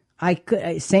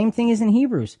 Same thing as in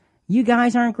Hebrews. You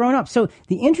guys aren't grown up. So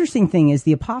the interesting thing is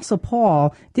the Apostle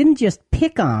Paul didn't just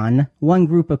pick on one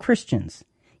group of Christians.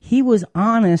 He was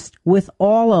honest with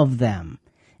all of them.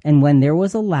 And when there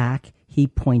was a lack, he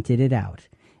pointed it out.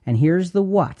 And here's the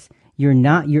what.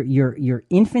 You're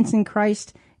infants in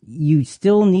Christ. You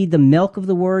still need the milk of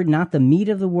the word, not the meat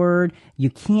of the word. You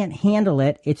can't handle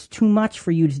it. It's too much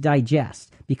for you to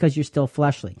digest because you're still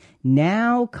fleshly.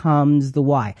 Now comes the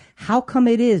why. How come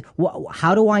it is?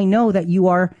 How do I know that you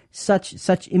are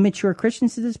such immature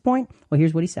Christians at this point? Well,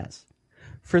 here's what he says.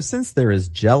 For since there is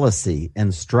jealousy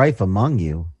and strife among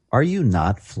you, are you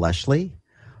not fleshly?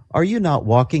 Are you not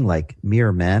walking like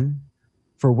mere men?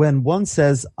 For when one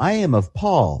says, I am of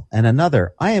Paul, and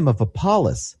another, I am of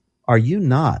Apollos, are you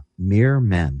not mere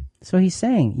men? So he's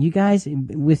saying, you guys,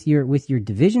 with your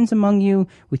divisions among you,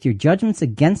 with your judgments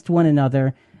against one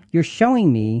another, you're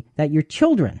showing me that you're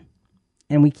children.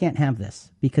 And we can't have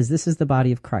this because this is the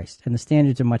body of Christ and the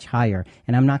standards are much higher.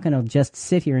 And I'm not going to just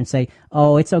sit here and say,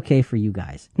 oh, it's okay for you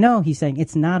guys. No, he's saying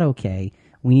it's not okay.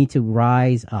 We need to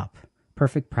rise up.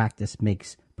 Perfect practice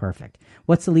makes perfect.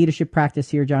 What's the leadership practice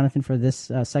here, Jonathan, for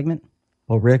this segment?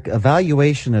 Well, Rick,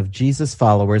 evaluation of Jesus'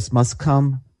 followers must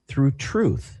come through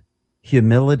truth,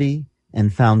 humility,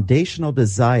 and foundational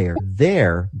desire,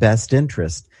 their best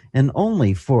interest, and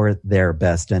only for their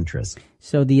best interest.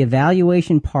 So the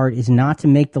evaluation part is not to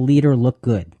make the leader look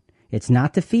good. It's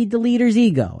not to feed the leader's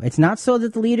ego. It's not so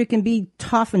that the leader can be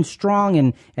tough and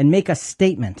strong and make a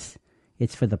statement.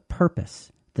 It's for the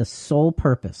purpose, the sole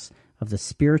purpose of the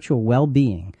spiritual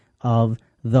well-being of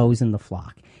those in the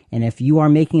flock. And if you are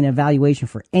making an evaluation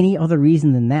for any other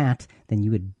reason than that, then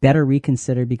you would better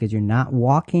reconsider because you're not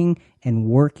walking and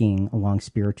working along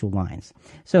spiritual lines.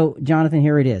 So, Jonathan,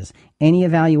 here it is. Any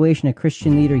evaluation a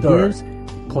Christian leader gives...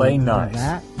 Play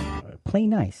nice. Play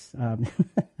nice.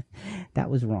 That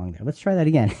was wrong there. Let's try that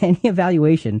again. Any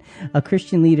evaluation a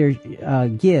Christian leader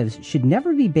gives should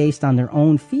never be based on their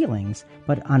own feelings,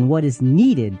 but on what is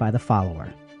needed by the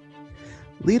follower.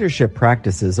 Leadership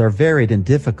practices are varied and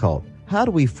difficult. How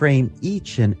do we frame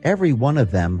each and every one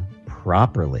of them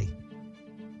properly?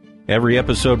 Every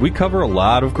episode, we cover a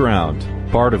lot of ground.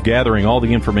 Part of gathering all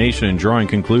the information and drawing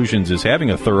conclusions is having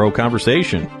a thorough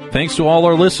conversation. Thanks to all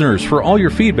our listeners for all your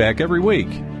feedback every week.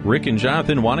 Rick and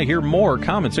Jonathan want to hear more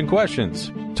comments and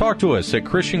questions. Talk to us at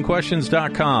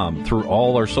ChristianQuestions.com through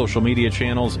all our social media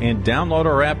channels and download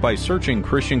our app by searching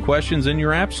Christian Questions in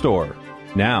your app store.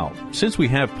 Now, since we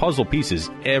have puzzle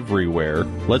pieces everywhere,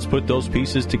 let's put those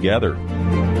pieces together.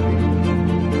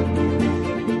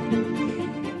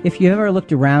 If you ever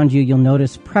looked around you, you'll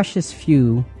notice precious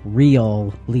few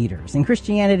real leaders. In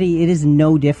Christianity, it is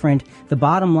no different. The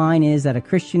bottom line is that a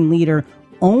Christian leader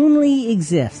only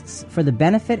exists for the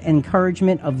benefit and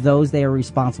encouragement of those they are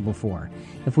responsible for.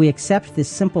 If we accept this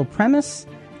simple premise,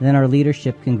 then our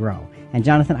leadership can grow. And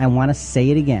Jonathan, I want to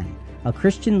say it again. A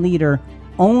Christian leader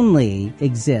only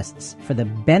exists for the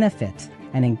benefit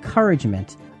and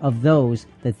encouragement of those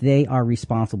that they are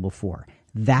responsible for.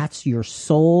 That's your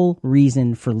sole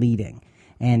reason for leading.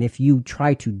 And if you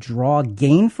try to draw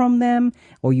gain from them,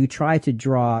 or you try to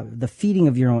draw the feeding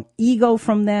of your own ego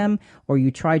from them, or you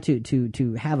try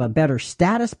to have a better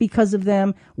status because of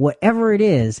them, whatever it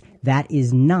is, that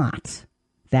is not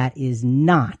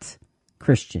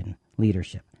Christian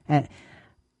leadership. And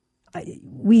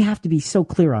we have to be so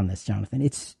clear on this, Jonathan.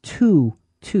 It's too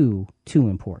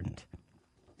important.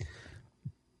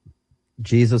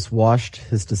 Jesus washed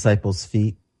his disciples'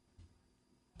 feet.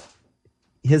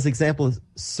 His example is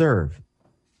serve.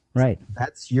 Right.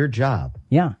 That's your job.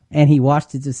 Yeah. And he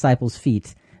washed his disciples'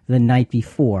 feet the night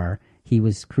before he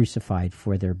was crucified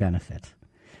for their benefit.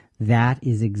 That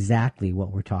is exactly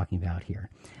what we're talking about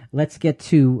here. Let's get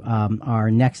to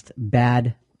our next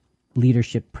bad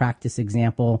leadership practice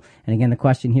example. And again, the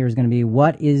question here is going to be,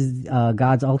 what is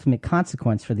God's ultimate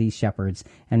consequence for these shepherds?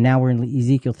 And now we're in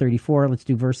Ezekiel 34. Let's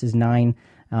do verses 9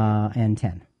 and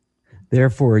 10.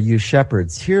 Therefore, you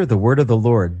shepherds, hear the word of the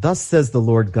Lord. Thus says the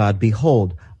Lord God,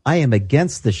 behold, I am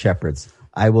against the shepherds.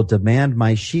 I will demand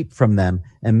my sheep from them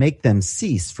and make them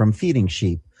cease from feeding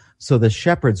sheep. So the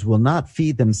shepherds will not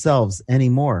feed themselves any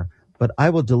more, but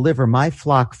I will deliver my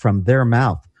flock from their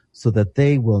mouth. so that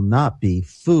they will not be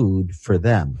food for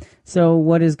them. So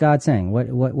what is God saying?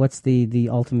 What's the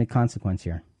ultimate consequence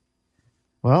here?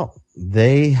 Well,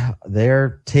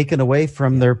 they're taken away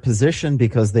from their position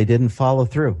because they didn't follow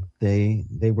through. They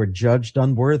were judged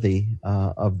unworthy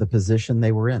of the position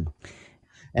they were in.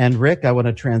 And Rick, I want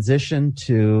to transition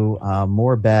to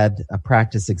more bad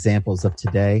practice examples of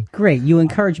today. Great. You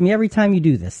encourage me every time you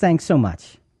do this. Thanks so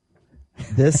much.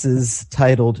 This is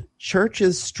titled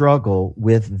Churches Struggle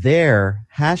with Their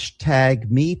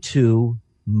 #MeToo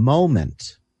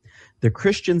Moment. The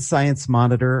Christian Science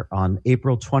Monitor on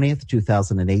April 20th,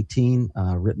 2018,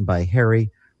 written by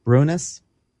Harry Brunis.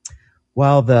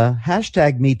 While the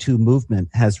 #MeToo movement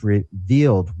has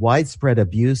revealed widespread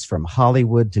abuse from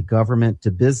Hollywood to government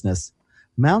to business,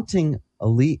 mounting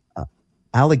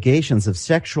allegations of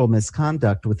sexual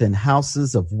misconduct within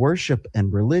houses of worship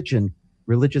and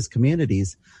religious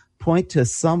communities point to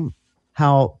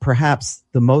somehow perhaps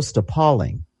the most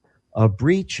appalling, a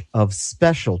breach of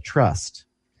special trust.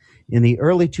 In the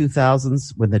early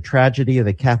 2000s, when the tragedy of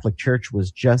the Catholic Church was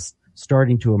just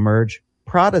starting to emerge,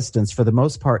 Protestants, for the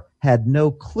most part, had no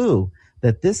clue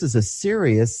that this is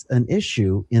an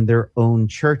issue in their own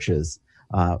churches,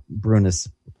 Brunis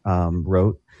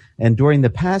wrote. And during the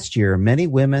past year, many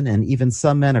women and even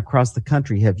some men across the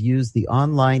country have used the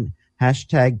online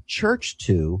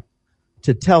 #ChurchToo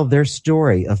to tell their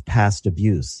story of past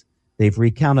abuse. They've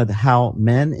recounted how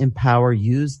men in power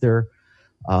use their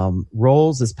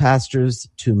roles as pastors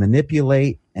to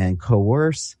manipulate and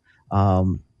coerce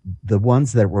the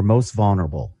ones that were most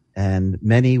vulnerable, and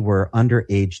many were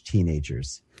underage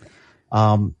teenagers.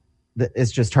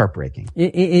 It's just heartbreaking.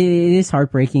 It is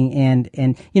heartbreaking,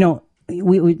 and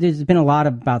there's been a lot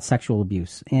about sexual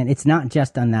abuse, and it's not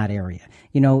just on that area.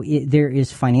 There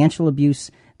is financial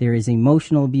abuse, there is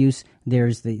emotional abuse,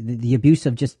 there's the abuse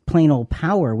of just plain old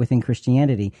power within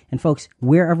Christianity. And folks,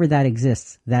 wherever that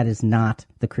exists, that is not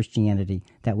the Christianity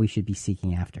that we should be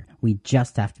seeking after. We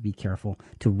just have to be careful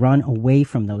to run away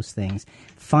from those things.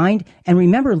 And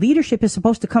remember, leadership is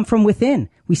supposed to come from within.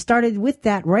 We started with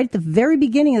that right at the very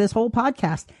beginning of this whole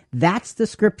podcast. That's the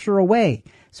scriptural way.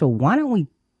 So why don't we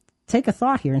take a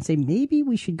thought here and say maybe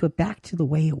we should go back to the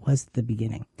way it was at the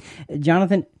beginning.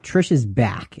 Jonathan, Trish is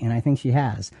back, and I think she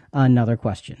has another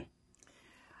question.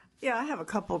 Yeah, I have a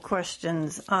couple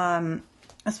questions,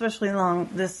 especially along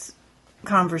this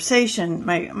conversation.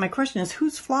 My question is,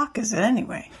 whose flock is it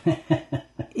anyway?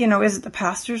 Is it the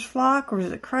pastor's flock or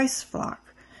is it Christ's flock?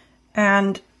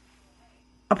 And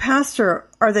a pastor,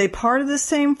 are they part of the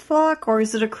same flock or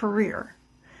is it a career?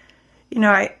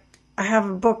 I have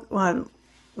a book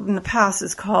in the past,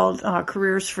 it's called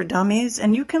Careers for Dummies,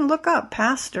 and you can look up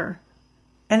pastor,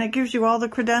 and it gives you all the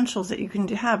credentials that you can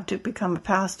have to become a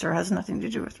pastor. It has nothing to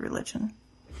do with religion.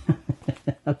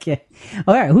 Okay.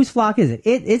 All right. Whose flock is it?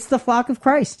 It's the flock of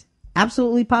Christ.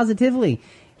 Absolutely, positively.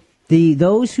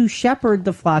 Those who shepherd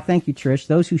the flock, thank you, Trish,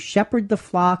 those who shepherd the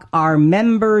flock are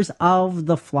members of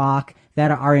the flock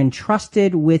that are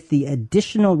entrusted with the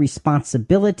additional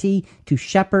responsibility to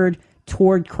shepherd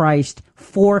toward Christ,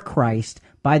 for Christ,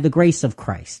 by the grace of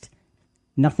Christ.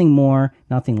 Nothing more,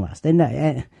 nothing less.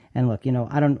 And look,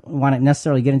 I don't want to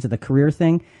necessarily get into the career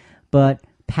thing, but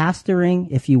pastoring,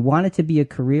 if you want it to be a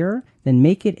career, then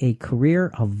make it a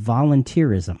career of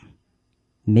volunteerism.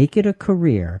 Make it a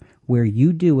career where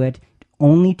you do it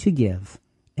only to give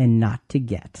and not to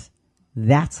get.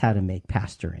 That's how to make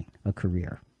pastoring a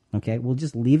career. Okay, we'll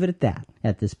just leave it at that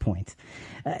at this point.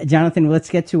 Jonathan, let's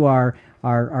get to our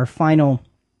final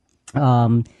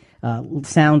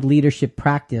sound leadership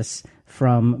practice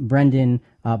from Brendan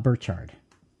Burchard.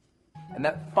 And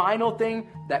that final thing,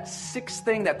 that sixth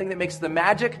thing, that thing that makes the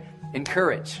magic,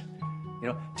 encourage.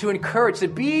 To encourage, to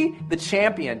be the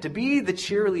champion, to be the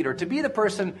cheerleader, to be the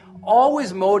person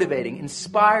always motivating,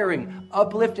 inspiring,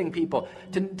 uplifting people,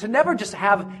 to never just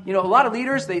have, a lot of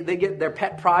leaders, they get their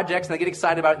pet projects and they get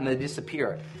excited about it and they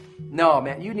disappear. No,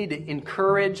 man, you need to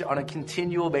encourage on a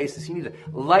continual basis. You need to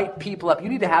light people up. You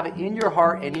need to have it in your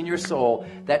heart and in your soul,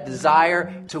 that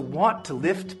desire to want to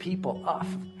lift people up,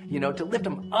 to lift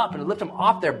them up and lift them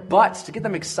off their butts, to get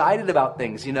them excited about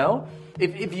things,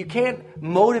 If you can't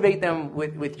motivate them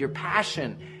with your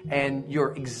passion and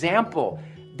your example,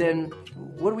 then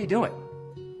what are we doing?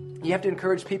 You have to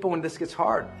encourage people when this gets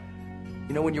hard.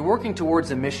 When you're working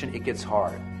towards a mission, it gets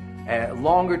hard.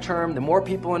 Longer term, the more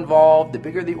people involved, the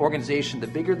bigger the organization, the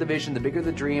bigger the vision, the bigger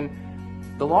the dream,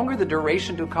 the longer the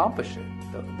duration to accomplish it.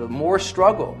 The more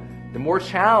struggle, the more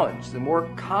challenge, the more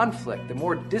conflict, the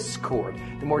more discord,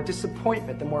 the more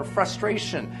disappointment, the more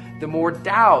frustration, the more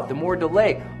doubt, the more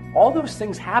delay. All those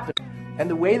things happen. And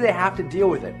the way they have to deal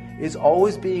with it is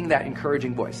always being that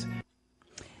encouraging voice.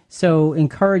 So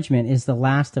encouragement is the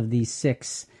last of these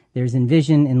 6. There's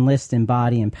envision, enlist,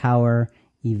 embody, empower,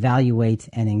 evaluate,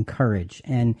 and encourage.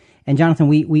 And Jonathan,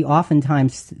 we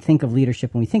oftentimes think of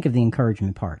leadership when we think of the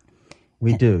encouragement part.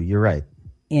 We do. You're right.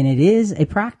 And it is a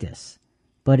practice,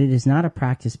 but it is not a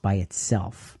practice by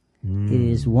itself. It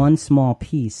is one small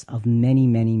piece of many,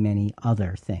 many, many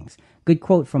other things. Good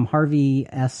quote from Harvey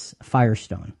S.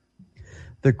 Firestone.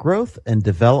 The growth and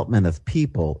development of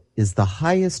people is the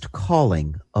highest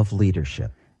calling of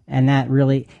leadership. And that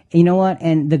really, you know what?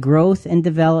 And the growth and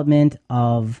development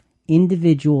of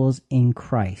individuals in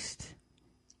Christ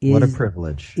What a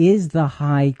privilege. Is the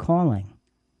high calling.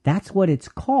 That's what it's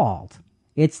called.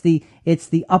 It's the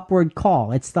upward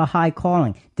call. It's the high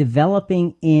calling,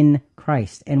 developing in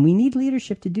Christ. And we need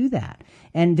leadership to do that.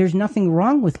 And there's nothing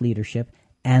wrong with leadership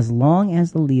as long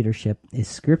as the leadership is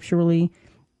scripturally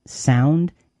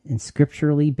sound and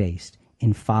scripturally based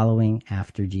in following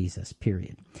after Jesus,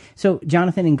 period. So,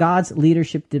 Jonathan, in God's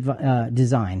leadership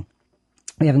design,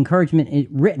 we have encouragement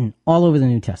written all over the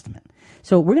New Testament.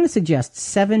 So we're going to suggest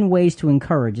 7 ways to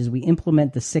encourage as we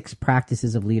implement the 6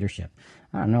 practices of leadership.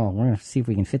 I don't know. We're going to see if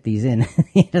we can fit these in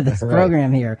into this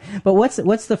program here. But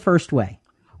what's the first way?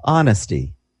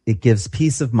 Honesty. It gives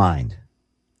peace of mind.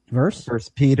 Verse? 1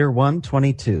 Peter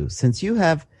 1:22. Since you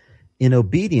have, in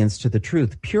obedience to the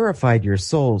truth, purified your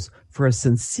souls for a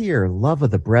sincere love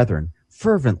of the brethren,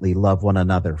 fervently love one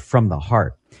another from the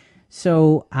heart.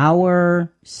 So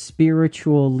our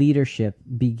spiritual leadership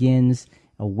begins,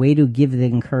 a way to give the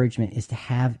encouragement is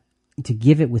to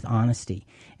give it with honesty.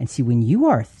 And see, when you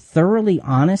are thoroughly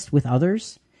honest with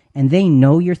others and they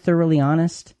know you're thoroughly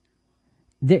honest,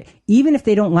 even if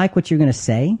they don't like what you're going to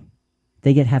say,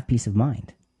 they have peace of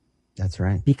mind. That's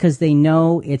right. Because they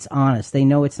know it's honest. They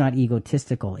know it's not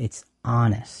egotistical. It's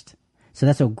honest. So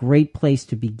that's a great place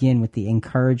to begin with the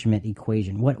encouragement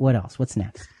equation. What else? What's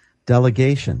next?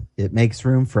 Delegation. It makes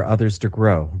room for others to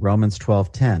grow. Romans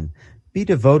 12:10. Be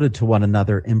devoted to one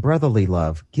another in brotherly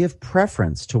love. Give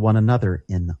preference to one another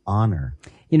in honor.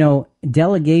 You know,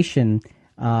 delegation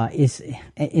is,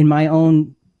 in my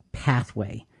own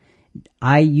pathway,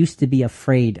 I used to be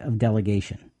afraid of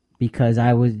delegation because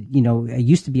I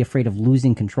used to be afraid of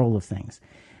losing control of things.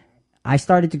 I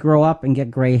started to grow up and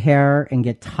get gray hair and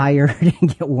get tired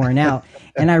and get worn out.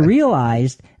 And I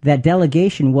realized that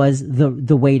delegation was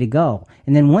the way to go.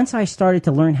 And then once I started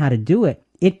to learn how to do it,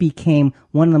 it became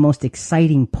one of the most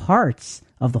exciting parts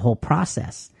of the whole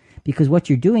process. Because what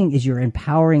you're doing is you're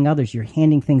empowering others. You're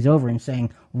handing things over and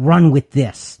saying, run with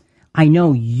this. I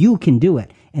know you can do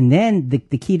it. And then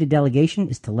the key to delegation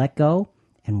is to let go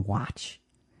and watch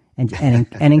and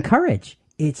encourage.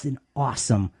 It's an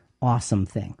awesome, awesome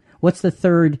thing. What's the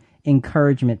third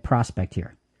encouragement prospect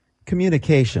here?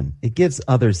 Communication. It gives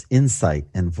others insight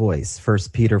and voice. 1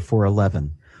 Peter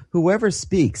 4:11. Whoever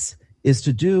speaks is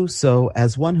to do so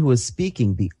as one who is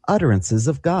speaking the utterances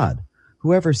of God.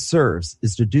 Whoever serves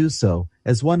is to do so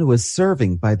as one who is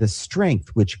serving by the strength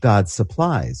which God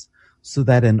supplies, so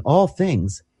that in all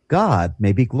things God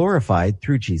may be glorified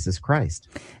through Jesus Christ.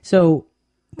 So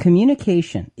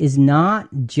communication is not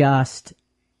just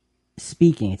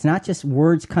speaking. It's not just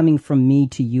words coming from me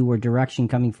to you or direction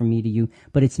coming from me to you,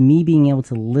 but it's me being able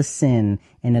to listen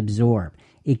and absorb.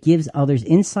 It gives others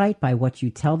insight by what you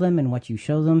tell them and what you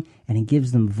show them, and it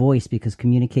gives them voice because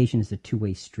communication is a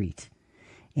two-way street.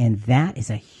 And that is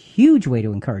a huge way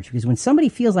to encourage, because when somebody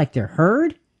feels like they're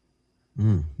heard,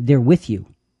 they're with you.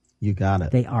 You got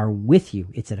it. They are with you.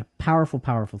 It's a powerful,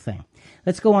 powerful thing.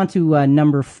 Let's go on to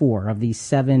number 4 of these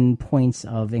 7 points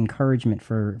of encouragement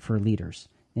for leaders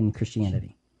in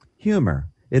Christianity. Humor.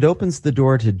 It opens the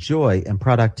door to joy and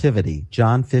productivity.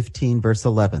 John 15, verse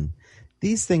 11.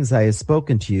 These things I have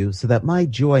spoken to you so that my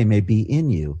joy may be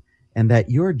in you and that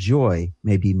your joy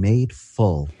may be made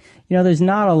full. You know, there's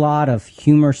not a lot of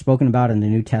humor spoken about in the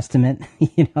New Testament.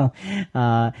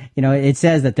 It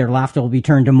says that their laughter will be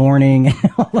turned to mourning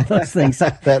and all of those things.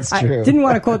 That's true. I didn't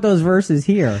want to quote those verses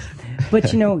here. But,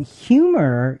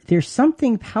 humor, there's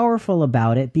something powerful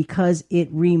about it because it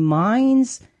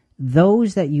reminds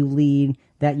those that you lead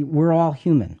that we're all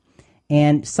human.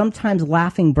 And sometimes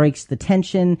laughing breaks the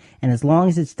tension, and as long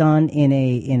as it's done in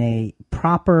a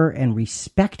proper and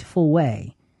respectful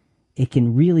way, it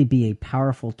can really be a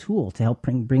powerful tool to help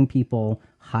bring people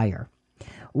higher.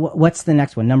 What's the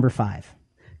next one? Number 5.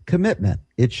 Commitment.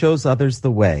 It shows others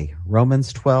the way.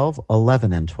 Romans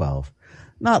 12:11 and 12.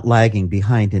 Not lagging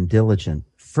behind in diligent,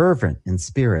 fervent in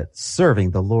spirit,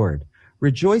 serving the Lord,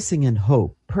 rejoicing in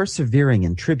hope, persevering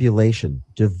in tribulation,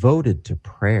 devoted to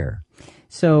prayer.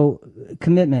 So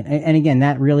commitment, and again,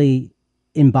 that really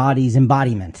embodies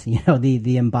embodiment.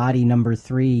 The embody number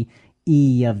 3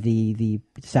 E of the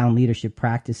sound leadership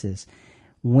practices.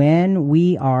 When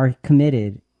we are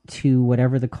committed to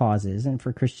whatever the cause is, and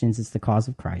for Christians, it's the cause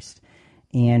of Christ,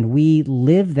 and we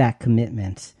live that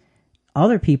commitment,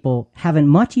 other people have a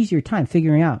much easier time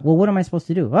figuring out, well, what am I supposed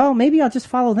to do? Well, maybe I'll just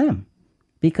follow them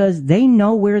because they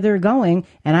know where they're going,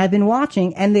 and I've been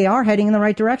watching, and they are heading in the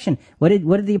right direction. What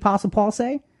did the Apostle Paul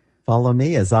say? Follow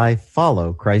me as I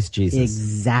follow Christ Jesus.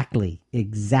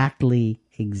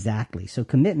 Exactly. So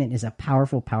commitment is a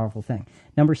powerful, powerful thing.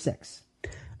 Number 6.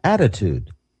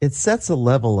 Attitude. It sets a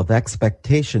level of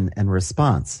expectation and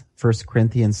response. 1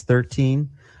 Corinthians 13,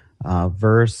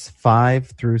 verse 5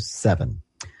 through 7.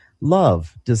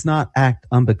 Love does not act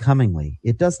unbecomingly.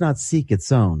 It does not seek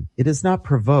its own. It is not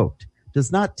provoked,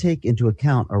 does not take into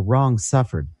account a wrong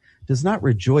suffered, does not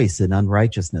rejoice in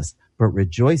unrighteousness, but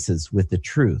rejoices with the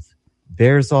truth,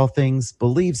 bears all things,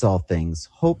 believes all things,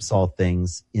 hopes all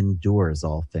things, endures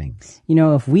all things.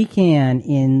 If we can,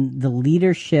 in the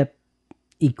leadership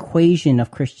equation of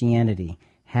Christianity,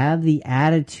 have the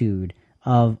attitude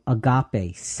of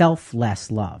agape,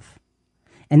 selfless love.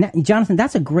 And that, Jonathan,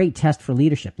 that's a great test for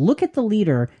leadership. Look at the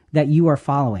leader that you are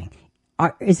following.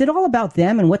 Is it all about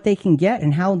them and what they can get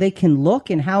and how they can look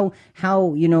and how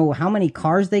many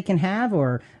cars they can have,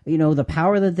 or the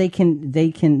power that they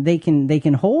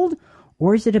can hold?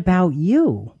 Or is it about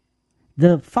you,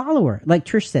 the follower? Like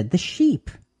Trish said, the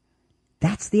sheep.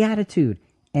 That's the attitude.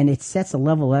 And it sets a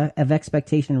level of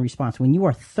expectation and response. When you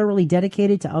are thoroughly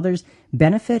dedicated to others'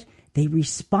 benefit, they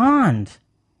respond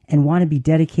and want to be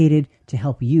dedicated to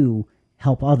help you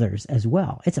help others as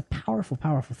well. It's a powerful,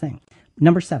 powerful thing.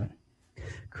 Number 7.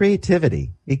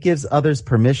 Creativity. It gives others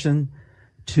permission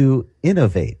to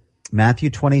innovate. Matthew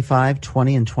 25,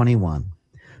 20 and 21.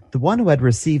 The one who had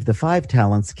received the 5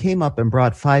 talents came up and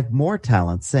brought 5 more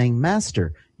talents, saying,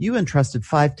 Master, you entrusted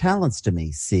 5 talents to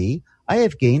me. See, I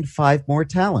have gained 5 more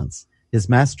talents. His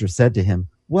master said to him,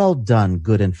 Well done,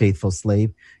 good and faithful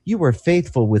slave. You were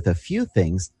faithful with a few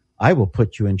things. I will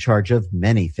put you in charge of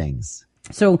many things.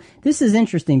 So this is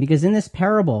interesting because in this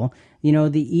parable,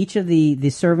 each of the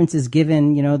servants is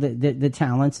given, the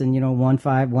talents, and 1,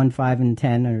 5, 1, 5, and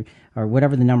 10, or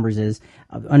whatever the numbers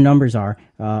are,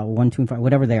 1, 2, and 5,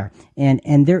 whatever they are,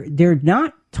 and they're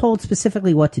not told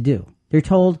specifically what to do. They're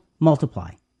told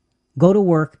multiply, go to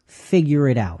work, figure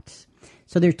it out.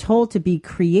 So they're told to be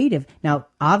creative. Now,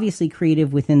 obviously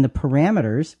creative within the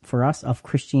parameters for us of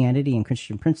Christianity and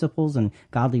Christian principles and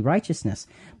godly righteousness.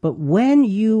 But when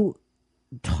you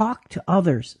talk to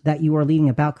others that you are leading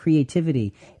about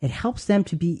creativity, it helps them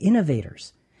to be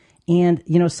innovators. And,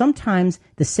 sometimes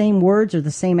the same words or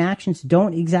the same actions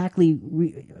don't exactly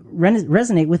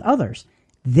resonate with others.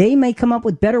 They may come up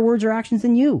with better words or actions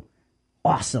than you.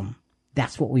 Awesome.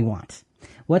 That's what we want.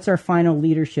 What's our final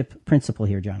leadership principle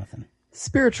here, Jonathan?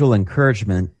 Spiritual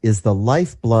encouragement is the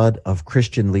lifeblood of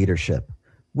Christian leadership.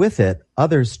 With it,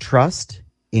 others trust,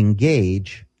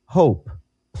 engage, hope,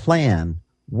 plan,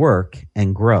 work,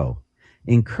 and grow.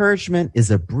 Encouragement is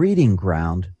a breeding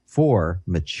ground for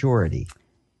maturity.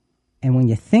 And when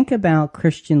you think about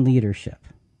Christian leadership,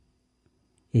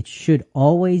 it should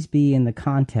always be in the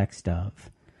context of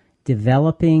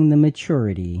developing the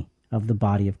maturity of the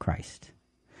body of Christ.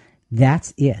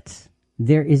 That's it.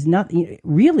 There's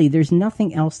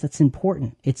nothing else that's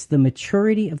important. It's the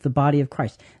maturity of the body of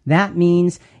Christ. That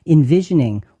means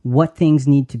envisioning what things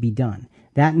need to be done.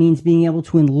 That means being able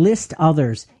to enlist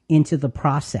others into the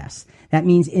process. That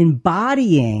means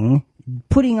embodying,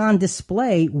 putting on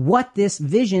display what this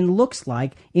vision looks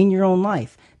like in your own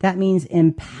life. That means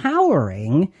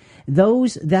empowering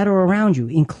those that are around you,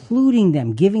 including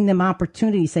them, giving them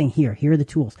opportunity, saying, here are the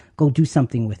tools, go do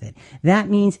something with it. That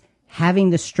means having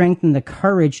the strength and the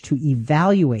courage to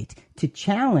evaluate, to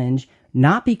challenge,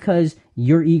 not because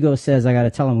your ego says, I got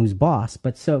to tell them who's boss,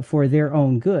 but so for their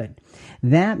own good.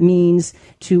 That means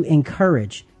to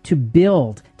encourage, to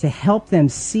build, to help them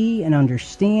see and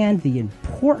understand the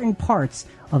important parts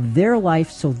of their life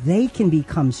so they can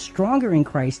become stronger in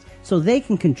Christ, so they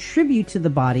can contribute to the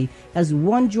body as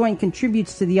one joint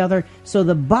contributes to the other, so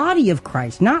the body of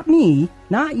Christ, not me,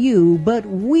 not you, but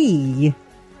we,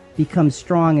 become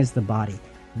strong as the body.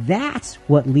 That's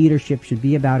what leadership should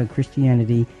be about in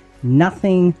Christianity.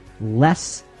 Nothing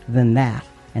less than that.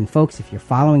 And folks, if you're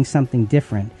following something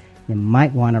different, you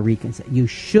might want to reconsider. You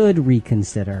should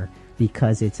reconsider,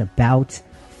 because it's about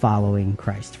following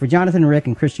Christ. For Jonathan and Rick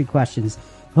and Christian Questions,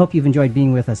 I hope you've enjoyed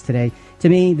being with us today. To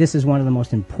me, this is one of the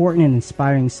most important and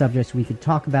inspiring subjects we could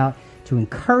talk about to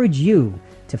encourage you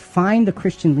to find the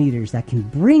Christian leaders that can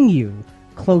bring you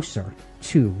closer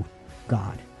to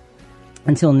God.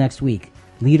 Until next week,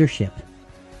 Leadership.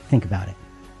 Think about it.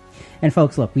 And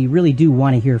folks, look, we really do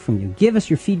want to hear from you. Give us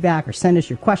your feedback or send us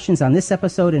your questions on this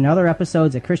episode and other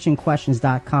episodes at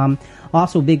ChristianQuestions.com.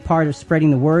 Also, a big part of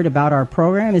spreading the word about our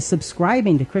program is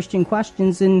subscribing to Christian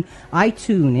Questions in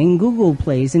iTunes, in Google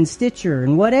Plays, in Stitcher,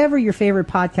 and whatever your favorite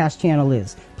podcast channel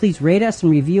is. Please rate us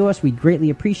and review us. We'd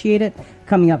greatly appreciate it.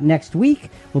 Coming up next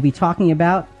week, we'll be talking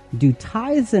about, do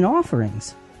tithes and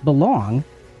offerings belong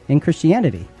in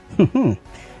Christianity?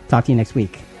 Talk to you next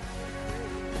week.